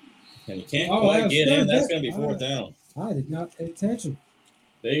 Carry. And you can't Oh, quite that's get good. in. That's going to be fourth down. I did not pay attention.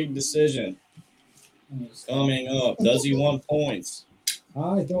 Big decision coming up. Does he want points?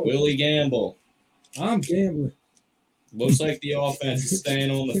 I don't. Will he gamble? I'm gambling. Looks like the offense is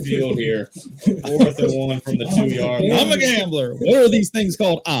staying on the field here. 4th and 1 from the 2-yard line. I'm a gambler. What are these things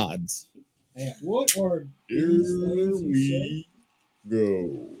called? Odds. Hey, what are Here we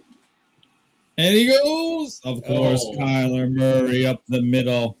go. And he goes. Of course, Oh. Kyler Murray up the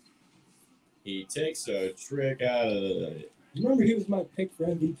middle. He takes a trick out of the. Remember, he was my pick for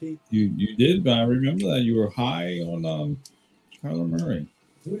MVP. You did, but I remember that you were high on Kyler Murray.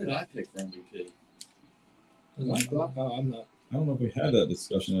 Who did I pick for MVP? I'm not. I don't know if we had that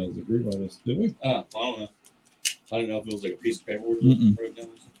discussion as a group on this, did we? I don't know. I don't know if it was like a piece of paper. Mm-mm.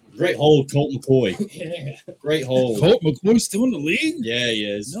 Great hold, Colt McCoy. Yeah. Great hold. Colt McCoy's still in the league? Yeah, he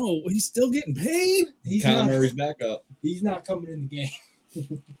is. No, he's still getting paid. He's Kyler not. Murray's back up. He's not coming in the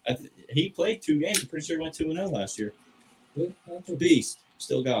game. He played 2 games. I'm pretty sure he went 2-0 last year. That's what- Beast.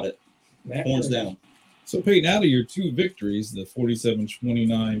 Still got it. Matt Horns Murray. down. So, Peyton, out of your 2 victories, the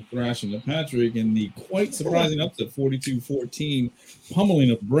 47-29 thrashing of Patrick and the quite surprising upset 42-14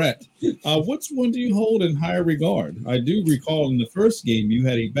 pummeling of Brett, which one do you hold in higher regard? I do recall in the first game you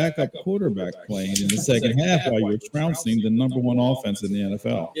had a backup quarterback playing in the second half while you were trouncing the number 1 offense in the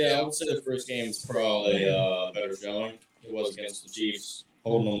NFL. Yeah, I would say the first game is probably better showing. It was against the Chiefs,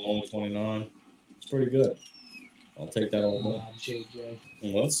 holding them only 29. It's pretty good. I'll take that all day. JJ.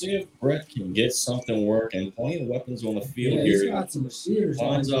 And let's see if Brett can get something working. Plenty of weapons on the field Yeah, he's here. got some receivers.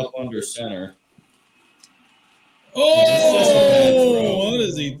 Lines up under center. Oh, what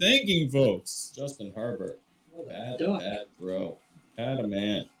is he thinking, folks? Justin Herbert. Bad Duck. throw. Had a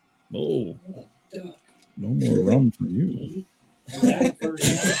man. Oh, Duck. no more rum for you.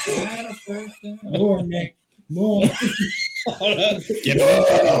 More, Nick. More. Get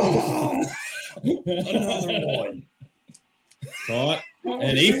it. Another one. Caught.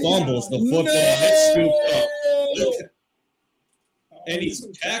 And he fumbles the football. It's scooped up. And he's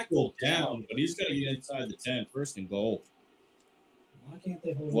tackled down, but he's going to get inside the 10. 1st and goal. Why can't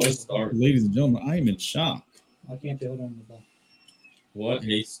they hold What a on? start. Ladies and gentlemen, I am in shock. Why can't they hold on to the ball? What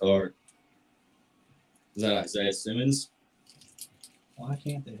a start. Is that Isaiah Simmons? Why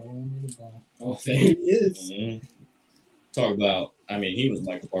can't they hold on to the ball? Oh, there he is. Mhm. Talk about, he was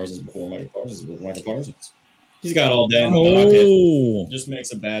Michael Parsons before Michael Parsons was Michael Parsons. He's got all day in the pocket. Oh, Just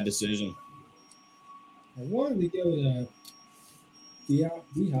makes a bad decision. I wanted to go to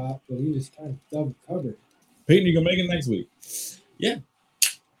D-Hop, but he was kind of double covered. Peyton, you gonna make it next week? Yeah.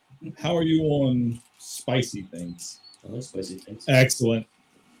 How are you on spicy things? I like spicy things. Excellent.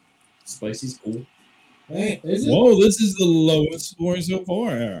 Spicy's cool. Hey, is it? Whoa, this is the lowest scoring so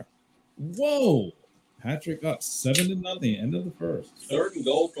far. Whoa. Patrick up 7-0, end of the first. 3rd and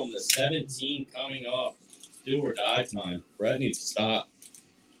goal from the 17 coming up. Do or die time. Brett needs to stop.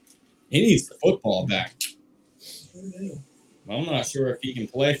 He needs the football back. I'm not sure if he can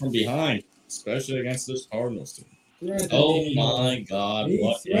play from behind, especially against this Cardinals team. Oh my God!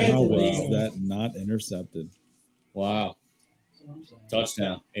 What? How was Wow. that not intercepted? Wow!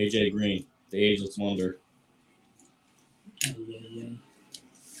 Touchdown, AJ Green, the ageless wonder.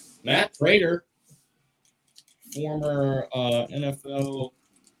 Matt Prater, former NFL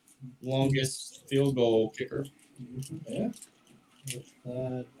longest field goal kicker. Yeah.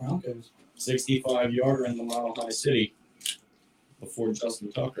 Broncos. 65-yarder in the Mile High City before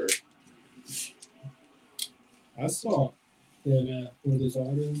Justin Tucker. I saw that one of those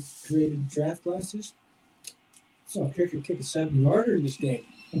auto-created draft classes. I saw a kicker kick a 70-yarder in this game.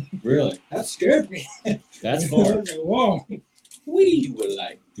 Really? That scared me. That's far. Whoa. We would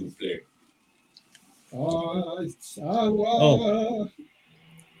like to play.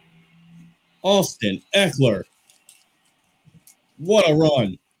 Austin Eckler. What a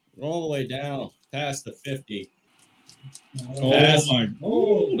run. All the way down past the 50. Pass. my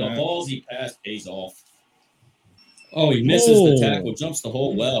The God. ballsy pass pays off. Oh, he misses the tackle, jumps the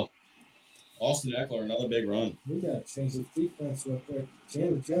hole well. Austin Eckler, another big run. We got to change the defense real quick.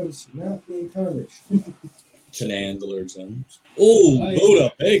 Chandler Jones not being coverage. Chandler Jones. Oh,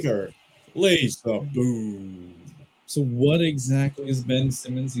 Buda Baker lays the boom. So what exactly is Ben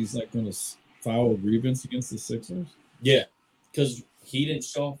Simmons? He's like going to file a grievance against the Sixers? Yeah, because he didn't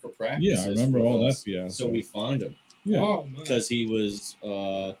show up for practice. Yeah, I remember all that fiasco. So we fined him Yeah. Oh, man. because he was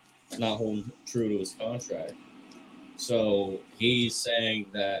not holding true to his contract. So he's saying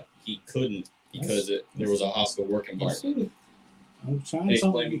that he couldn't because there was a hostile work environment. I'm trying They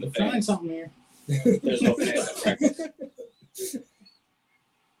something. blame the I'm trying fans. something here. There's no fans at practice.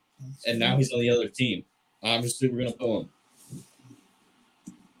 And now he's on the other team. Obviously, we're going to pull him.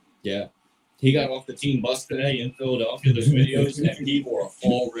 Yeah. He got off the team bus today in Philadelphia. There's videos, and people are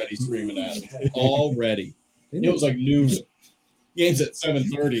already screaming at him. Already. It was like noon. Game's at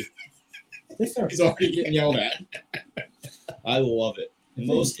 7:30. He's already getting yelled at. I love it. The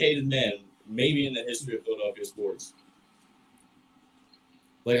most hated man, maybe in the history of Philadelphia sports.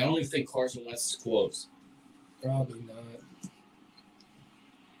 Like, I don't even think Carson Wentz is close. Probably not.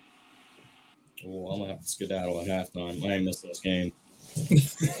 Oh, I'm going to have to skedaddle at halftime. I ain't missing this game.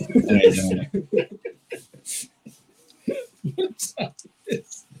 I ain't doing it. What's up with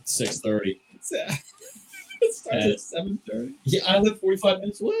this? 6:30. It starts at 7:30. Yeah, I live 45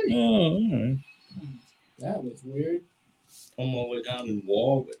 minutes away. Oh, all right. That was weird. I'm all the way down in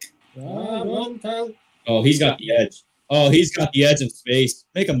Warwick. Tyler. Oh, he's got the edge. Oh, he's got the edge in space.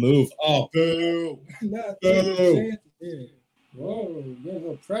 Make a move. Oh, boo. Not Boo. yeah. Whoa, you got a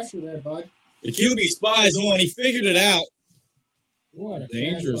little pressure there, bud. The QB spies on. He figured it out. What a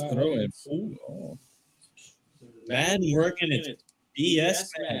Dangerous fast throw ball. and pulled off. Madden working its BS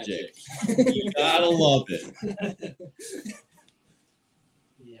magic. You gotta love it.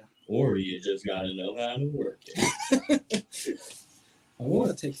 Yeah. Or you just gotta know how to work it. I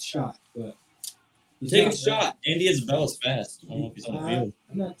want to take a shot, but he's Take a not shot. Andy Isabella's fast. I don't know if he's on the right. field.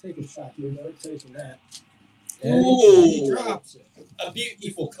 I'm not taking a shot. You're not taking that. Ooh. He drops it. A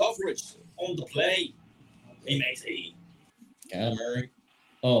beautiful coverage on the play. He makes it. Kyler Murray.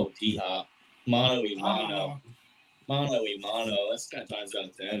 Oh, T-Hop. Mono y mono. Mono y mono. That's 10 times out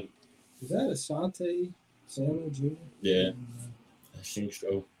of 10. Is that Asante Samuel Jr.? Yeah. I think so.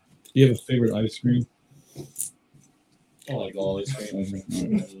 Do you have a favorite ice cream? I like all ice cream.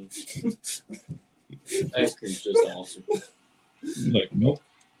 Ice cream's just awesome. Like milk,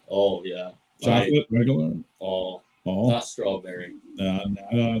 Oh, yeah. chocolate, regular? Oh, Oh, not strawberry.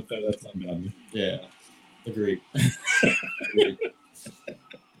 no, that's not bad. Yeah. Agreed. Agreed.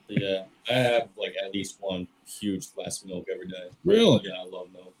 Yeah. I have like at least one huge glass of milk every day. Really? Yeah, I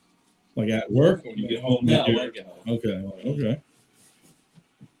love milk. Like at work when you get home? Yeah, I you- like it. Okay.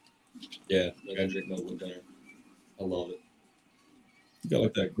 Yeah, like I drink milk with dinner. I love it. You got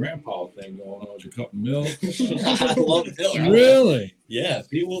like that grandpa thing going on with your cup of milk. I love milk. Really? Yeah,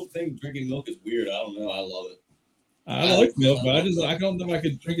 people think drinking milk is weird. I don't know. I love it. I like milk, but I don't know if I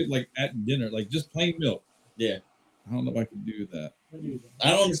could drink it like at dinner, like just plain milk. Yeah. I don't know if I could do that. I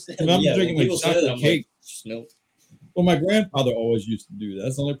don't understand. If I'm yeah, drinking when like people say chocolate that, I'm cake. like, just milk. Well, my grandfather always used to do that.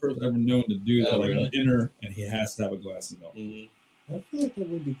 That's the only person I've ever known to do that, Oh, like really? at dinner, and he has to have a glass of milk. Mm-hmm. I feel like that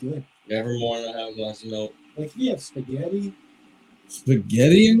would be good. Every morning I have a glass of milk. Like if you have spaghetti.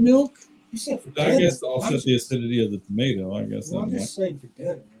 Spaghetti and milk? You said for I dinner. guess to offset the acidity of the tomato. I guess. Well, I'm that just saying for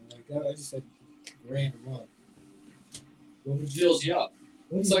dinner. Like I just said random one. What would you Fills you up.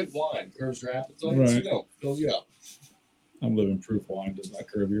 It's like wine. Curves your appetite. Right. It's milk. Fills you up. I'm living proof wine does not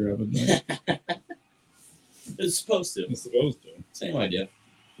curb your appetite. It's supposed to. It's supposed to. Same idea.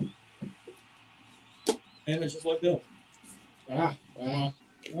 And it's just like milk. Wow.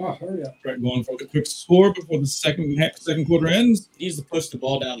 Oh, hurry up. Right, going for a quick score before the second quarter ends. He needs to push the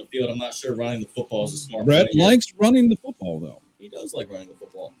ball down the field. I'm not sure running the football is a smart Brett play. likes running the football, though. He does like running the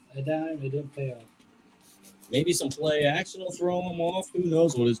football. It didn't pay off. Maybe some play action will throw him off. Who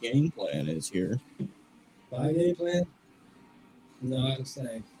knows what his game plan is here? My game plan? No, I'm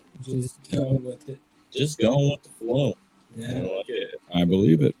saying. Just go with it. Just going with the flow. I Yeah. like it. I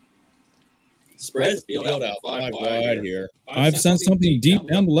believe it. Spread's field out 5 wide here. I've sensed something deep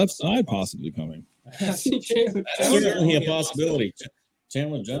down the left side possibly coming. I see Chandler That's Jones. certainly a possibility.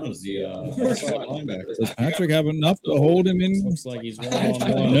 Chandler Jones, the outside linebacker. Does Patrick have enough to hold him in? Looks like he's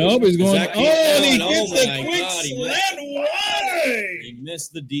 1-on-1. Nope, he's going. Zach Oh, and he Allen, gets oh the my quick God, he slant wide. He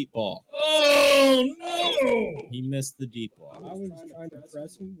missed the deep ball. Oh no! He missed the deep I ball. was trying to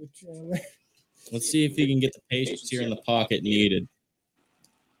press him with Chandler. Let's see if he can get the patience here in the pocket needed.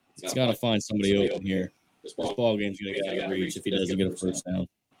 He's got to find somebody open here. This ball game's going to get out of reach if he doesn't get a first down.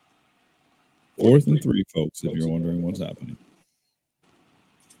 4th and 3, folks. If you're wondering what's happening.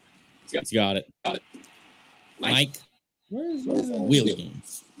 He's got it. Mike Where's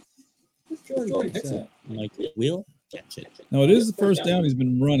Williams. Jordan at? Mike will catch it. Now it is the first down he's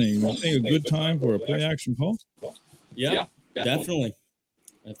been running. I think a good time for a play action call. Yeah, definitely.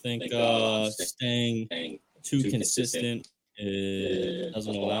 I think staying too consistent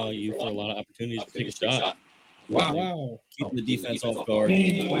doesn't allow you for a lot of opportunities to take a shot. Wow. Keeping the defense off guard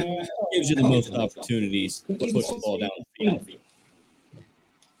gives you the most opportunities to push the ball down the field.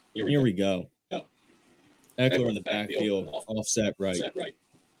 Here we go. Eckler in the backfield, offset right.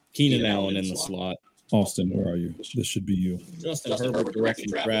 Keenan Allen in the slot. Austin, where are you? This should be you. Justin Herbert directing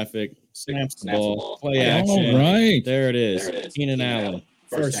traffic, snaps the ball, play action. All right. There it is. Keenan Allen,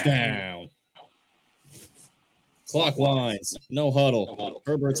 first down. Clock winds, no huddle.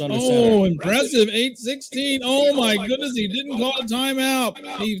 Herbert's under Oh, center. impressive. 8-16. Oh, my goodness. He didn't call a timeout.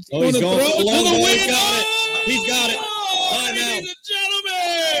 He's Oh, going he's to going throw for it the to long the ball. wing. He's got it. He's got it. Timeout. Ladies and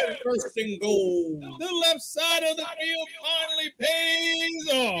gentlemen, First and goal. the left side of the field finally pays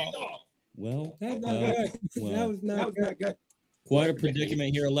off. Well, That's not good. well. That was not good. Quite a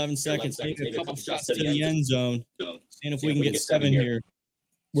predicament here. 11 seconds. Taking a couple shots to the end zone. Seeing if we can get 7 here.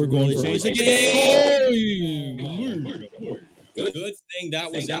 We're going Really for change the it. game. Good thing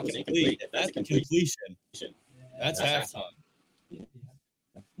that was incomplete. That's a completion. That's halftime.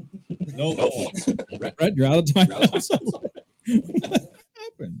 No ball. Brett, you're out of time. What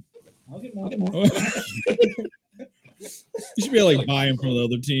happened? I'll get more. You should be able to like, buy him from the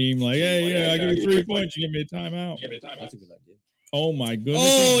other team. Like, hey, yeah, I give you 3 points. You give me a timeout. That's a good idea. Oh, my goodness.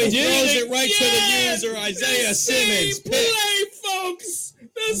 Oh, he did throws it right to the user, Isaiah Simmons. Play, folks.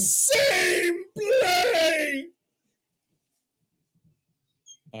 The same play.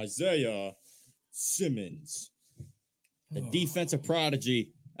 Isaiah Simmons, the defensive prodigy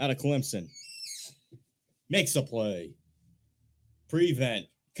out of Clemson, makes a play. Prevent.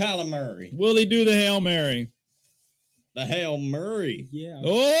 Kyler Murray. Will he do the Hail Mary? The Hail Murray. Yeah.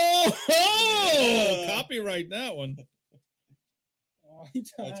 Oh, copyright that one.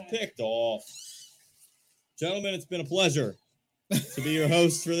 It's picked off. Gentlemen, it's been a pleasure to be your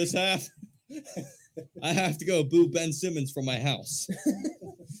host for this half. I have to go boo Ben Simmons from my house.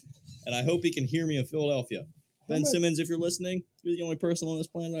 And I hope he can hear me in Philadelphia. Ben Simmons, if you're listening, you're the only person on this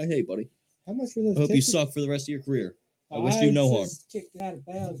planet I hate, buddy. How much for those I hope you tickets? suck for the rest of your career. I wish you no harm. just kicked out of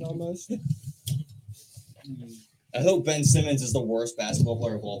bounds almost. I hope Ben Simmons is the worst basketball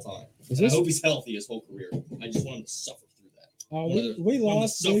player of all time. Is And I this- hope he's healthy his whole career. I just want him to suffer through that. Oh, I want him we to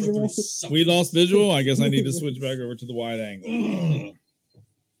lost suffer through visual. suffering. We lost visual. I guess I need to switch back over to the wide angle.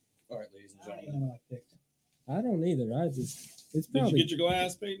 All right, ladies and I don't gentlemen. know I picked it. I don't either. It's Did you probably get your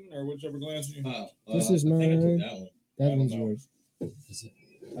glass, Peyton, or whichever glass you? This is I think I took mine. that one. that I don't one's know. yours.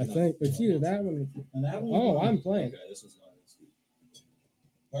 I think it's either that one. And that one, Oh, I'm playing. Okay, this is nice.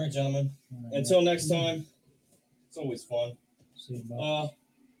 All right, gentlemen. Until next time, it's always fun. See about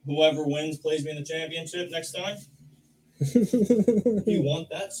Whoever wins plays me in the championship next time. If you want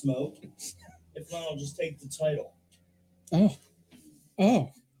that smoke. If not, I'll just take the title. Oh.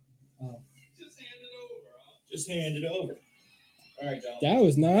 Just hand it over. All right, gentlemen. That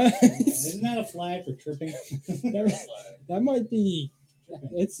was nice. Isn't that a flag for tripping? That might be.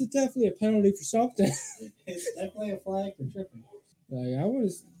 It's definitely a penalty for something. It's definitely a flag for tripping. Like I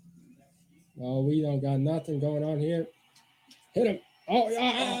was. Oh, we don't got nothing going on here. Hit him. Oh,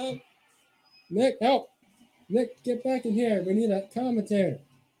 yeah. Nick, help. Nick, get back in here. We need a commentator.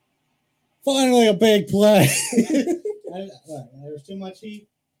 Finally, a big play. There's too much heat.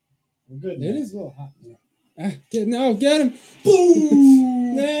 We're good. It now. is a little hot. Get him.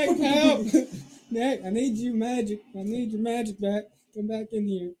 Boom. Nick, help. Nick, I need you magic. I need your magic back. Come back in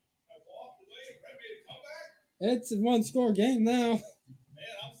here. It's a 1-score game now. Man,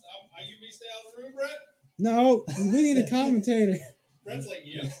 you me stay out of the room, Brett? No, we need a commentator. Brett's like,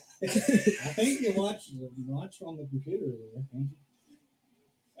 yeah. I think you watch on the computer there.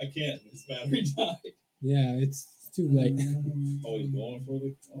 I can't. This battery died. Yeah, it's too late. Oh, he's going for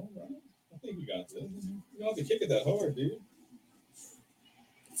the. All right. I think we got this. You don't have to kick it that hard, dude.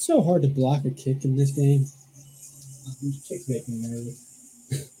 It's so hard to block a kick in this game. Kick making nervous.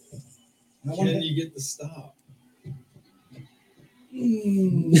 Can you get the stop?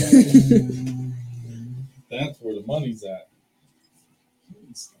 That's where the money's at.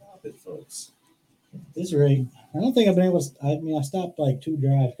 Stop it, folks. This rate, I don't think I've been able to. I mean, I stopped like 2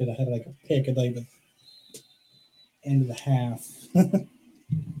 drives because I had like a pick at like the end of the half.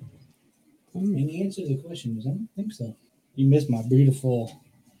 Any answer to the question is I don't think so. You missed my beautiful.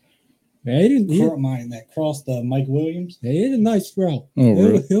 They didn't. That crossed the Mike Williams. They hit a nice throw. Oh,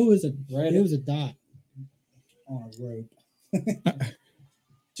 really? It was a dot on a rope.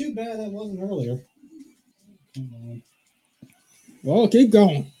 Too bad that wasn't earlier. Come on. Well, keep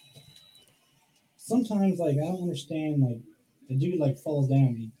going. Sometimes, like, I don't understand, like, the dude, like, falls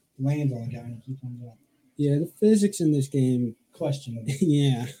down, he lands on the guy, and he keeps on going. Yeah, the physics in this game. Questionable.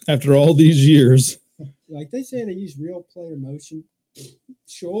 Yeah. After all these years. Like they say they use real player motion.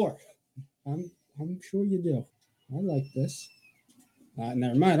 Sure. I'm sure you do. I like this.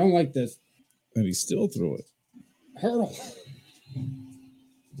 Never mind, I don't like this. And he still threw it. Hurdle.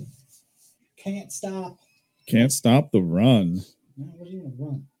 Can't stop. Can't stop the run. No, it wasn't even a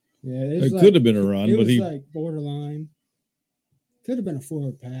run. Yeah, It could have been a run, it but was he. like borderline. Could have been a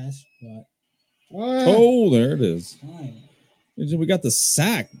forward pass, but. Oh, there it is. Fine. We got the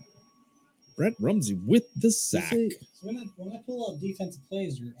sack. Brett Rumsey with the sack. So when I pull up defensive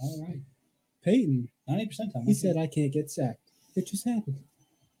plays, you're all right. Peyton, 90% time. he said, I can't get sacked. It just happened.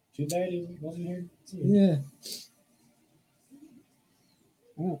 Too bad he wasn't here. Yeah.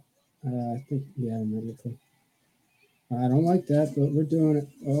 Oh, I think, yeah, I remember. I don't like that, but we're doing it.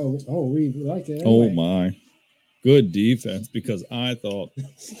 Oh, we like it. Oh, Anyway. my. Good defense, because I thought. I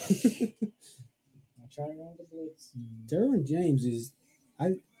try to run the blitz. Derwin James is,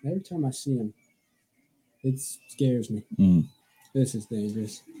 every time I see him, it scares me. Mm. This is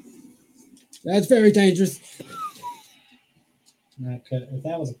dangerous. That's very dangerous. If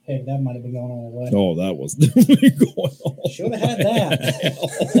that was a pick, that might have been going all the way. Oh, that was definitely going on. Should have had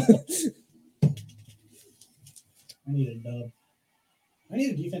that. I need a dub. I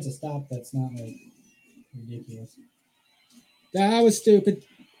need a defensive stop that's not like ridiculous. That was stupid.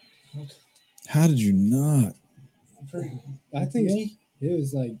 How did you not? I think it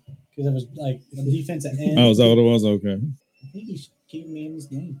was like because it was like a defense at end. Oh, is that what it was? Okay. I think he's keeping me in this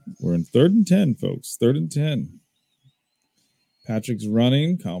game. We're in 3rd and 10, folks. 3rd and 10. Patrick's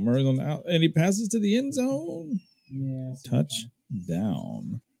running. Kyle Murray's on the out, and he passes to the end zone. Yeah.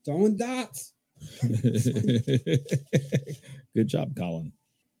 Touchdown. throwing dots. Good job, Colin.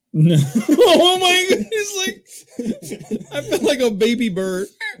 No. Oh my god. He's like, I feel like a baby bird.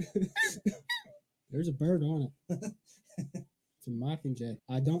 There's a bird on it. It's a mockingjay.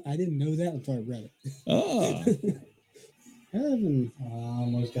 I didn't know that until I read it. Ah. Heaven.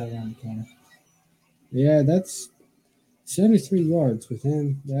 Almost got around the corner. Yeah, that's 73 yards with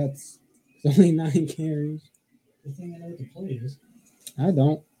him. That's only 9 carries. The thing I know what the play is. I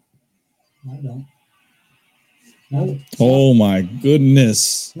don't. No, Oh my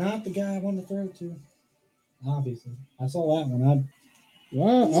goodness. not the guy I wanted to throw to. Obviously. I saw that one.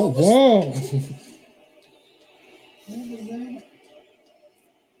 Wow. Oh, whoa. What was that?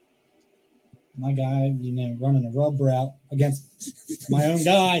 My guy, running a rub route against my own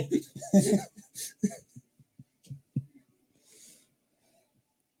guy.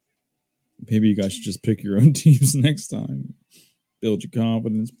 Maybe you guys should just pick your own teams next time. Build your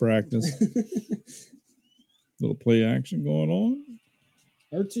confidence, practice. Little play action going on.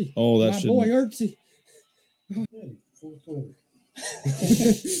 Ertzy. Oh, that My should. boy Ertzy. Fourth quarter.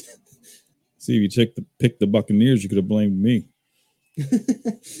 See, if you pick the Buccaneers, you could have blamed me.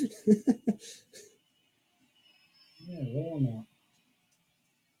 Yeah, roll them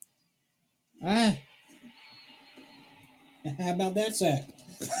out. How about that sack?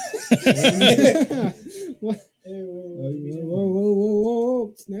 What?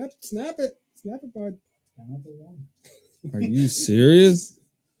 Whoa. Snap it, bud. Are you serious?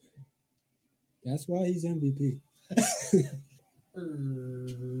 That's why he's MVP.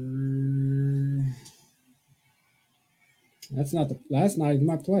 That's not even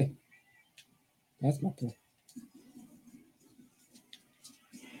my play. That's my play.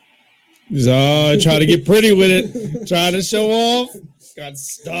 I try to get pretty with it. Try to show off. Got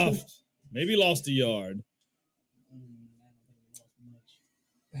stuffed. Maybe lost a yard.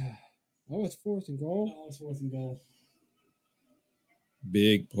 Oh, it's 4th and goal. Oh, it's 4th and goal.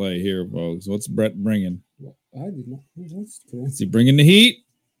 Big play here, folks. What's Brett bringing? I did not. That's cool. Is he bringing the heat?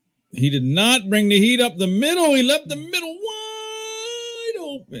 He did not bring the heat up the middle. He left the middle wide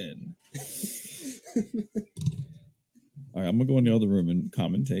open. All right, I'm gonna go in the other room and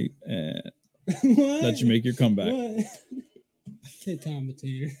commentate and What? let you make your comeback. What? Okay,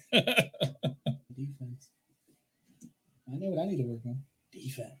 commentator. Defense. I know what I need to work on.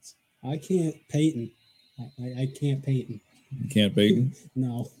 Defense. I can't Peyton. I can't Peyton. You can't bait him.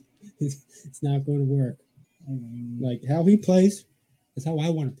 No, it's not going to work. Like how he plays is how I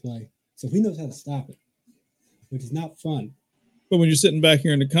want to play. So he knows how to stop it, which is not fun. But when you're sitting back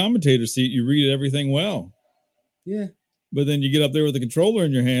here in the commentator seat, you read everything well. Yeah. But then you get up there with the controller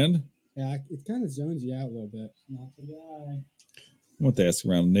in your hand. Yeah, it kind of zones you out a little bit. Not the guy. I want to ask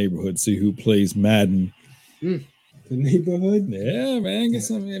around the neighborhood, see who plays Madden. The neighborhood. Yeah, man, get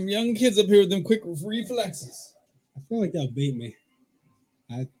some of them young kids up here with them quick reflexes. I feel like they'll beat me.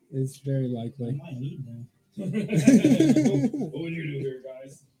 It's very I likely. might need them. What would you do here,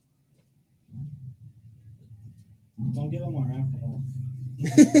 guys? Don't give them our alcohol.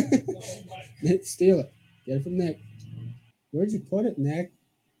 Steal it. Get it from Nick. Where'd you put it, Nick?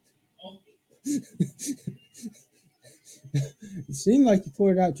 It seemed like you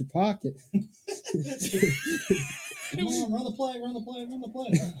pulled it out your pocket. Come on, run the play, run the play, run the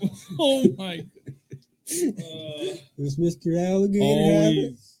play. Oh my! Does Mr. Alligator have it?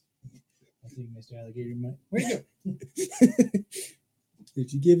 Always. I think Mr. Alligator might. Where'd you go?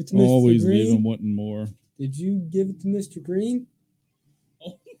 Did you give it to Mr. Always Green? leave them wanting more. Did you give it to Mr. Green?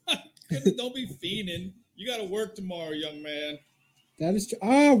 Oh my goodness! Don't be fiending. You got to work tomorrow, young man. That is true.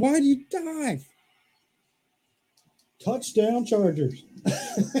 Ah, why do you dive? Touchdown Chargers.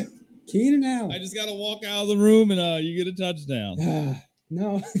 Keenan Allen. I just got to walk out of the room and you get a touchdown.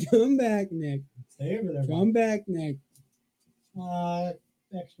 No, come back, Nick. Stay over there. Come back, Nick.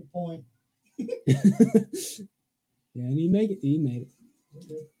 Extra point. Yeah, and he made it. He made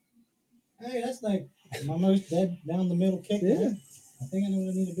it. Hey, that's like my most dead down the middle kick. Yeah. Man. I think I know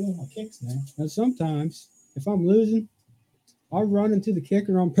what I need to do with my kicks now. And sometimes, if I'm losing, I'll run into the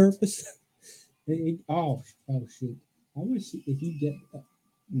kicker on purpose. Oh, shoot. I wish if you get Out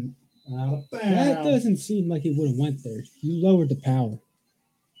of bounds. that doesn't seem like it would have went there. You lowered the power.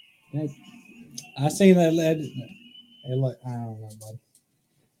 I seen that led. Hey, look, I don't know, bud.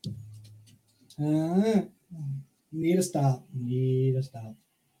 Need a stop. Need a stop.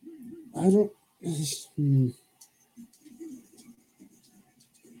 I don't.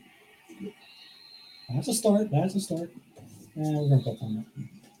 That's a start. That's a start. We're gonna go on that.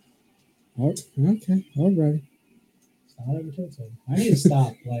 Oh, okay, all right. Start over to it. I need to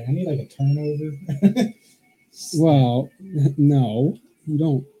stop. Like I need like a turnover. Well, no, you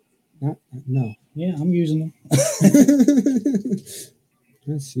don't. No. Yeah, I'm using them.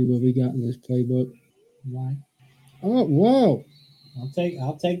 Let's see what we got in this playbook. Why? Oh, whoa! I'll take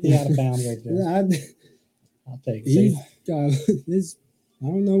the out of bounds right there. I'll take He's it. got this. I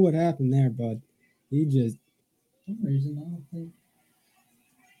don't know what happened there, bud. He just. For some reason, I don't think.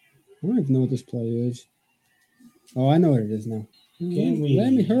 I don't even know what this play is. Oh, I know what it is now. Can we-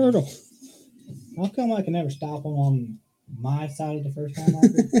 Let me hurdle. How come I can never stop them on my side of the first time? I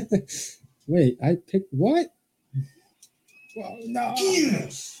did? Wait, I picked what? Oh, no.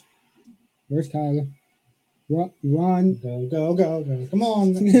 Where's Kyler? Run. Go. Come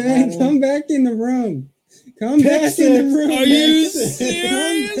on. Come back in the room. Come back in the room. Are you Come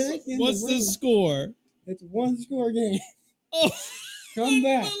serious? back in What's the the room. score? It's a 1-score game. Oh, Come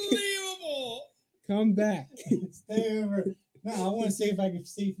back. unbelievable! Come back. Stay over. No, I want to see if I can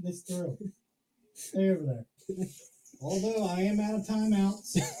see this through. Stay over there. Although I am out of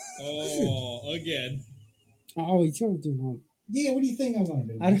timeouts. Oh, again. Oh, he's trying to do home. Yeah, what do you think I'm going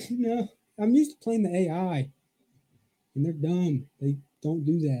to do? I don't know. I'm used to playing the AI, and they're dumb. They don't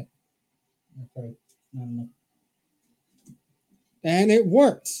do that. Okay. I don't know. And it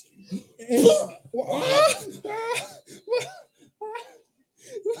works.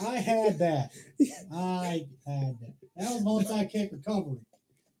 I had that. That was onside kick recovery.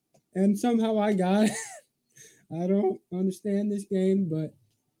 And somehow I got it. I don't understand this game, but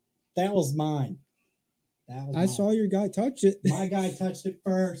That was mine. I saw your guy touch it. My guy touched it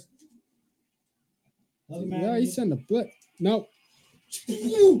first. Doesn't matter. Yeah, he sent a blip. No,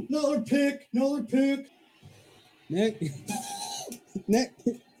 Another pick. Nick. Nick.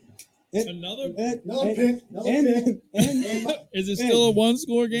 Another? Another pick. Is it still a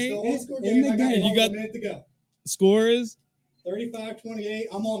one-score game? Still one-score in game. the I got game. You got- a minute to go. Score is? 35-28.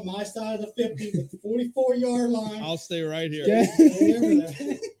 I'm on my side of the 50 with the 44-yard line. I'll stay right here. Yeah. Stay over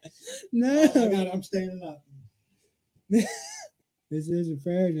there. No, I got it. I'm standing up. this isn't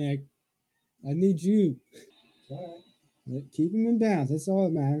fair, Nick. I need you. All right. Keep him in bounds. That's all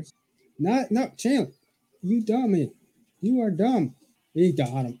that matters. No, Chandler. You dummy. You are dumb. He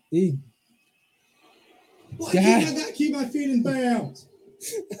got him. Why God. can't I not keep my feet in bounds?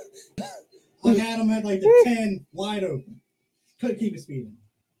 I had him at like the 10 wide open. Couldn't keep his feet in.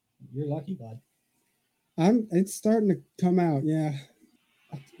 You're lucky, bud. It's starting to come out, yeah.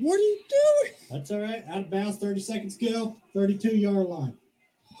 What are you doing? That's all right. Out of bounds, 30 seconds go. 32-yard line.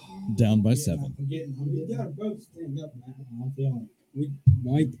 Down by 7. We gotta both stand up, man. I'm feeling We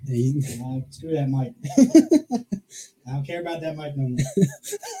Mike. screw that mic. I don't care about that mic no more.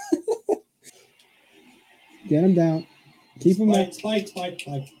 Get him down. Keep him up. Spike.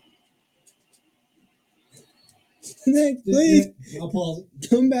 Nick, please I'll pause it.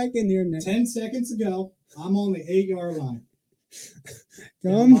 come back in here, Nick. 10 seconds ago, I'm on the 8-yard line.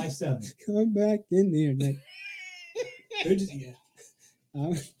 Come by 7. back in here, Nick.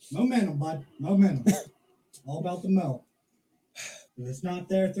 Momentum, bud. Momentum. All about the mo. If it's not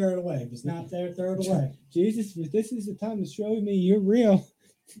there, throw it away. If it's not there, throw it away. Jesus, this is the time to show me you're real.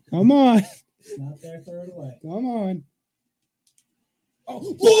 Come on. If it's not there, throw it away. Come on.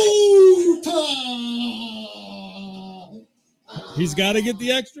 He's got to get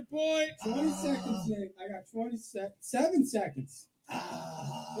the extra point. 20 seconds, Nick. I got 7 seconds.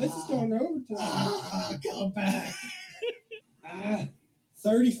 This is going to overtime. Come back.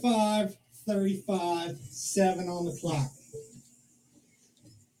 35, 7 on the clock.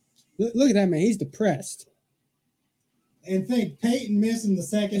 Look at that, man. He's depressed. And think Peyton missing the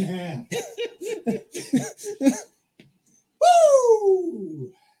second half.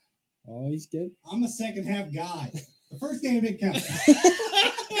 Woo! Oh, he's good. I'm a second half guy. The first game didn't count. I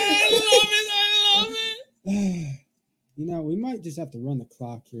love it. You know, we might just have to run the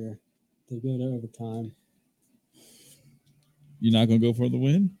clock here to go to overtime. You're not going to go for the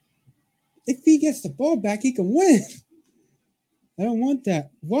win? If he gets the ball back, he can win. I don't want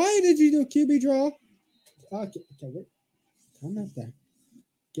that. Why did you do a QB draw? Okay, wait. Come up there.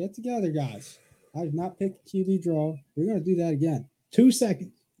 Get together, guys. I did not pick a QB draw. We're going to do that again. 2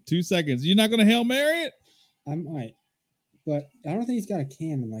 seconds. 2 seconds. You're not going to Hail Mary it? I might. But I don't think he's got a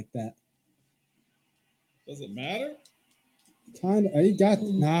cannon like that. Does it matter? Kind of. He got.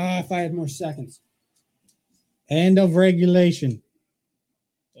 Nah, if I had more seconds. End of regulation.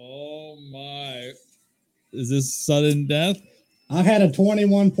 Oh, my. Is this sudden death? I had a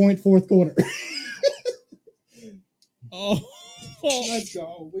 21-point fourth quarter. Oh. Let's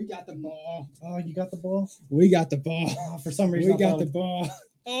go. We got the ball. Oh, you got the ball? We got the ball. Oh, for some reason, We got the ball.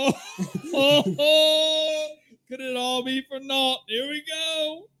 Oh. Could it all be for naught? Here we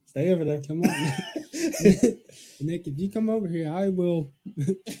go. Stay over there. Come on. Nick, if you come over here, I will.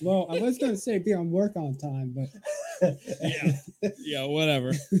 Well, I was going to say be on work on time, but. Yeah,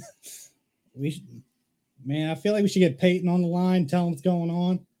 whatever. I feel like we should get Peyton on the line, tell him what's going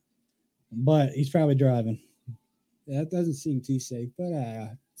on. But he's probably driving. That doesn't seem too safe, but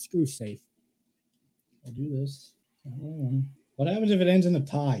screw safe. I'll do this. What happens if it ends in a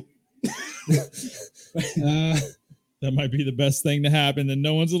tie? That might be the best thing to happen. Then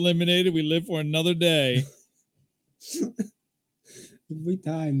no one's eliminated. We live for another day. We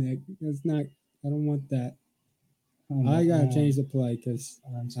tie, Nick. That's not. I don't want that. I gotta change the play because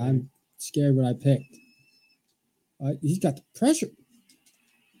I'm scared what I picked. He's got the pressure.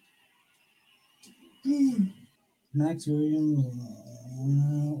 Max Williams.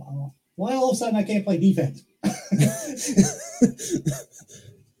 Why all of a sudden I can't play defense? I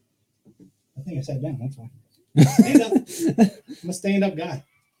think I sat down. That's fine. Stand up. I'm a stand-up guy.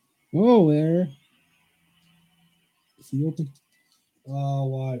 Oh, there. Is he open? Oh,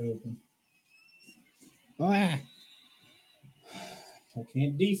 wide open. Ah. I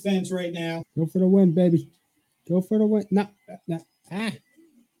can't defense right now. Go for the win, baby. Go for the win. No.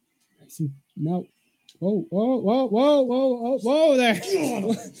 No. Whoa there.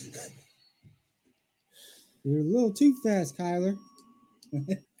 You're a little too fast, Kyler.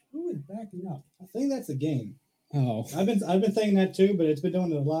 Who is backing up? I think that's a game. Oh. I've been thinking that too, but it's been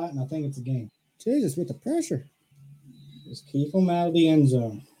doing it a lot, and I think it's a game. Jesus, with the pressure. Just keep them out of the end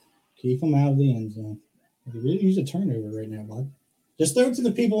zone. Keep them out of the end zone. You really use a turnover right now, bud. Just throw it to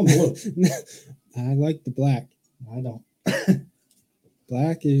the people in blue. I like the black. I don't.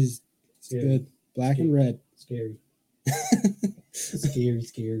 Black is good. Black and red. Scary.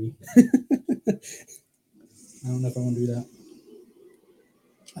 Scary. I don't know if I want to do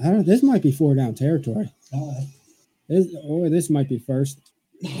that. This might be 4 down territory. Oh, This might be first.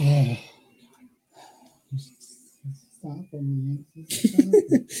 Stop for me.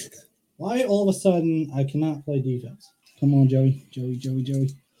 Why all of a sudden I cannot play defense? Come on, Joey.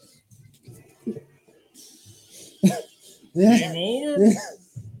 Game over?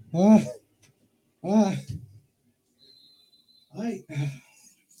 I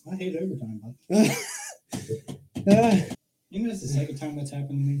hate overtime, bud. Ah, You know, it's the second time that's happened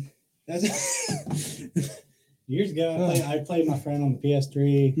to me. that's Years ago, I played my friend on the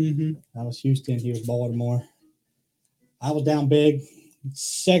PS3. mm-hmm. I was Houston. He was Baltimore. I was down big.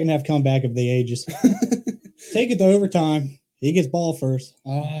 Second half comeback of the ages. Take it to overtime. He gets ball first.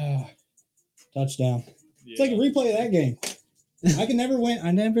 Touchdown. It's like a replay of that game. I can never win.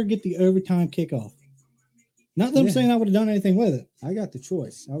 I never get the overtime kickoff. Not that I'm saying I would have done anything with it. I got the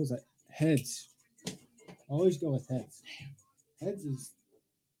choice. I was like, heads. Always go with heads. Heads is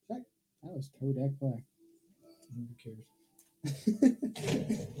that was Kodak Black. Who cares?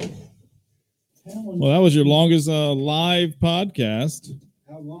 Well, that was your longest live podcast.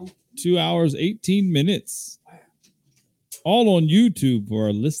 How long? 2 hours, 18 minutes. All on YouTube for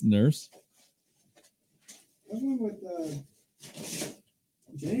our listeners. That one with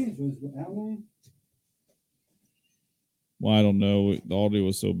James was how long? Well, I don't know. The audio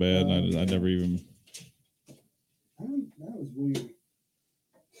was so bad, and I never even. That was weird. I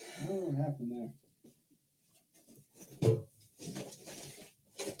don't know what happened there.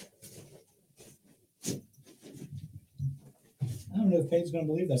 I don't know if Peyton's going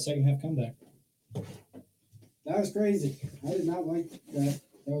to believe that second half comeback. That was crazy. I did not like that.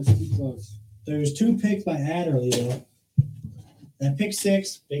 That was too close. There's 2 picks by Adderley, though. That pick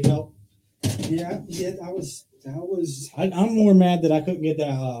 6, big help. Yeah, that was. I'm more mad that I couldn't get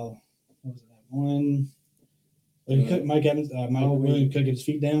that. What was it, that one? Mike Evans, Williams couldn't get his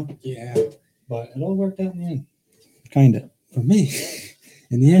feet down. Yeah, but it all worked out in the end. Kind of. for me.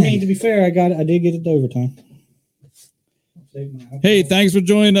 In the I end, mean, to be fair, I did get it to overtime. Hey, thanks for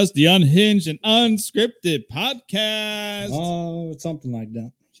joining us, the Unhinged and Unscripted podcast. Oh, something like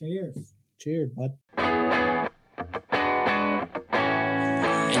that. cheers. Cheers, bud. And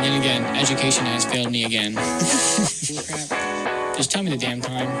then again, education has failed me again. Crap. Just tell me the damn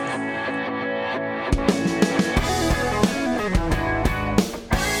time.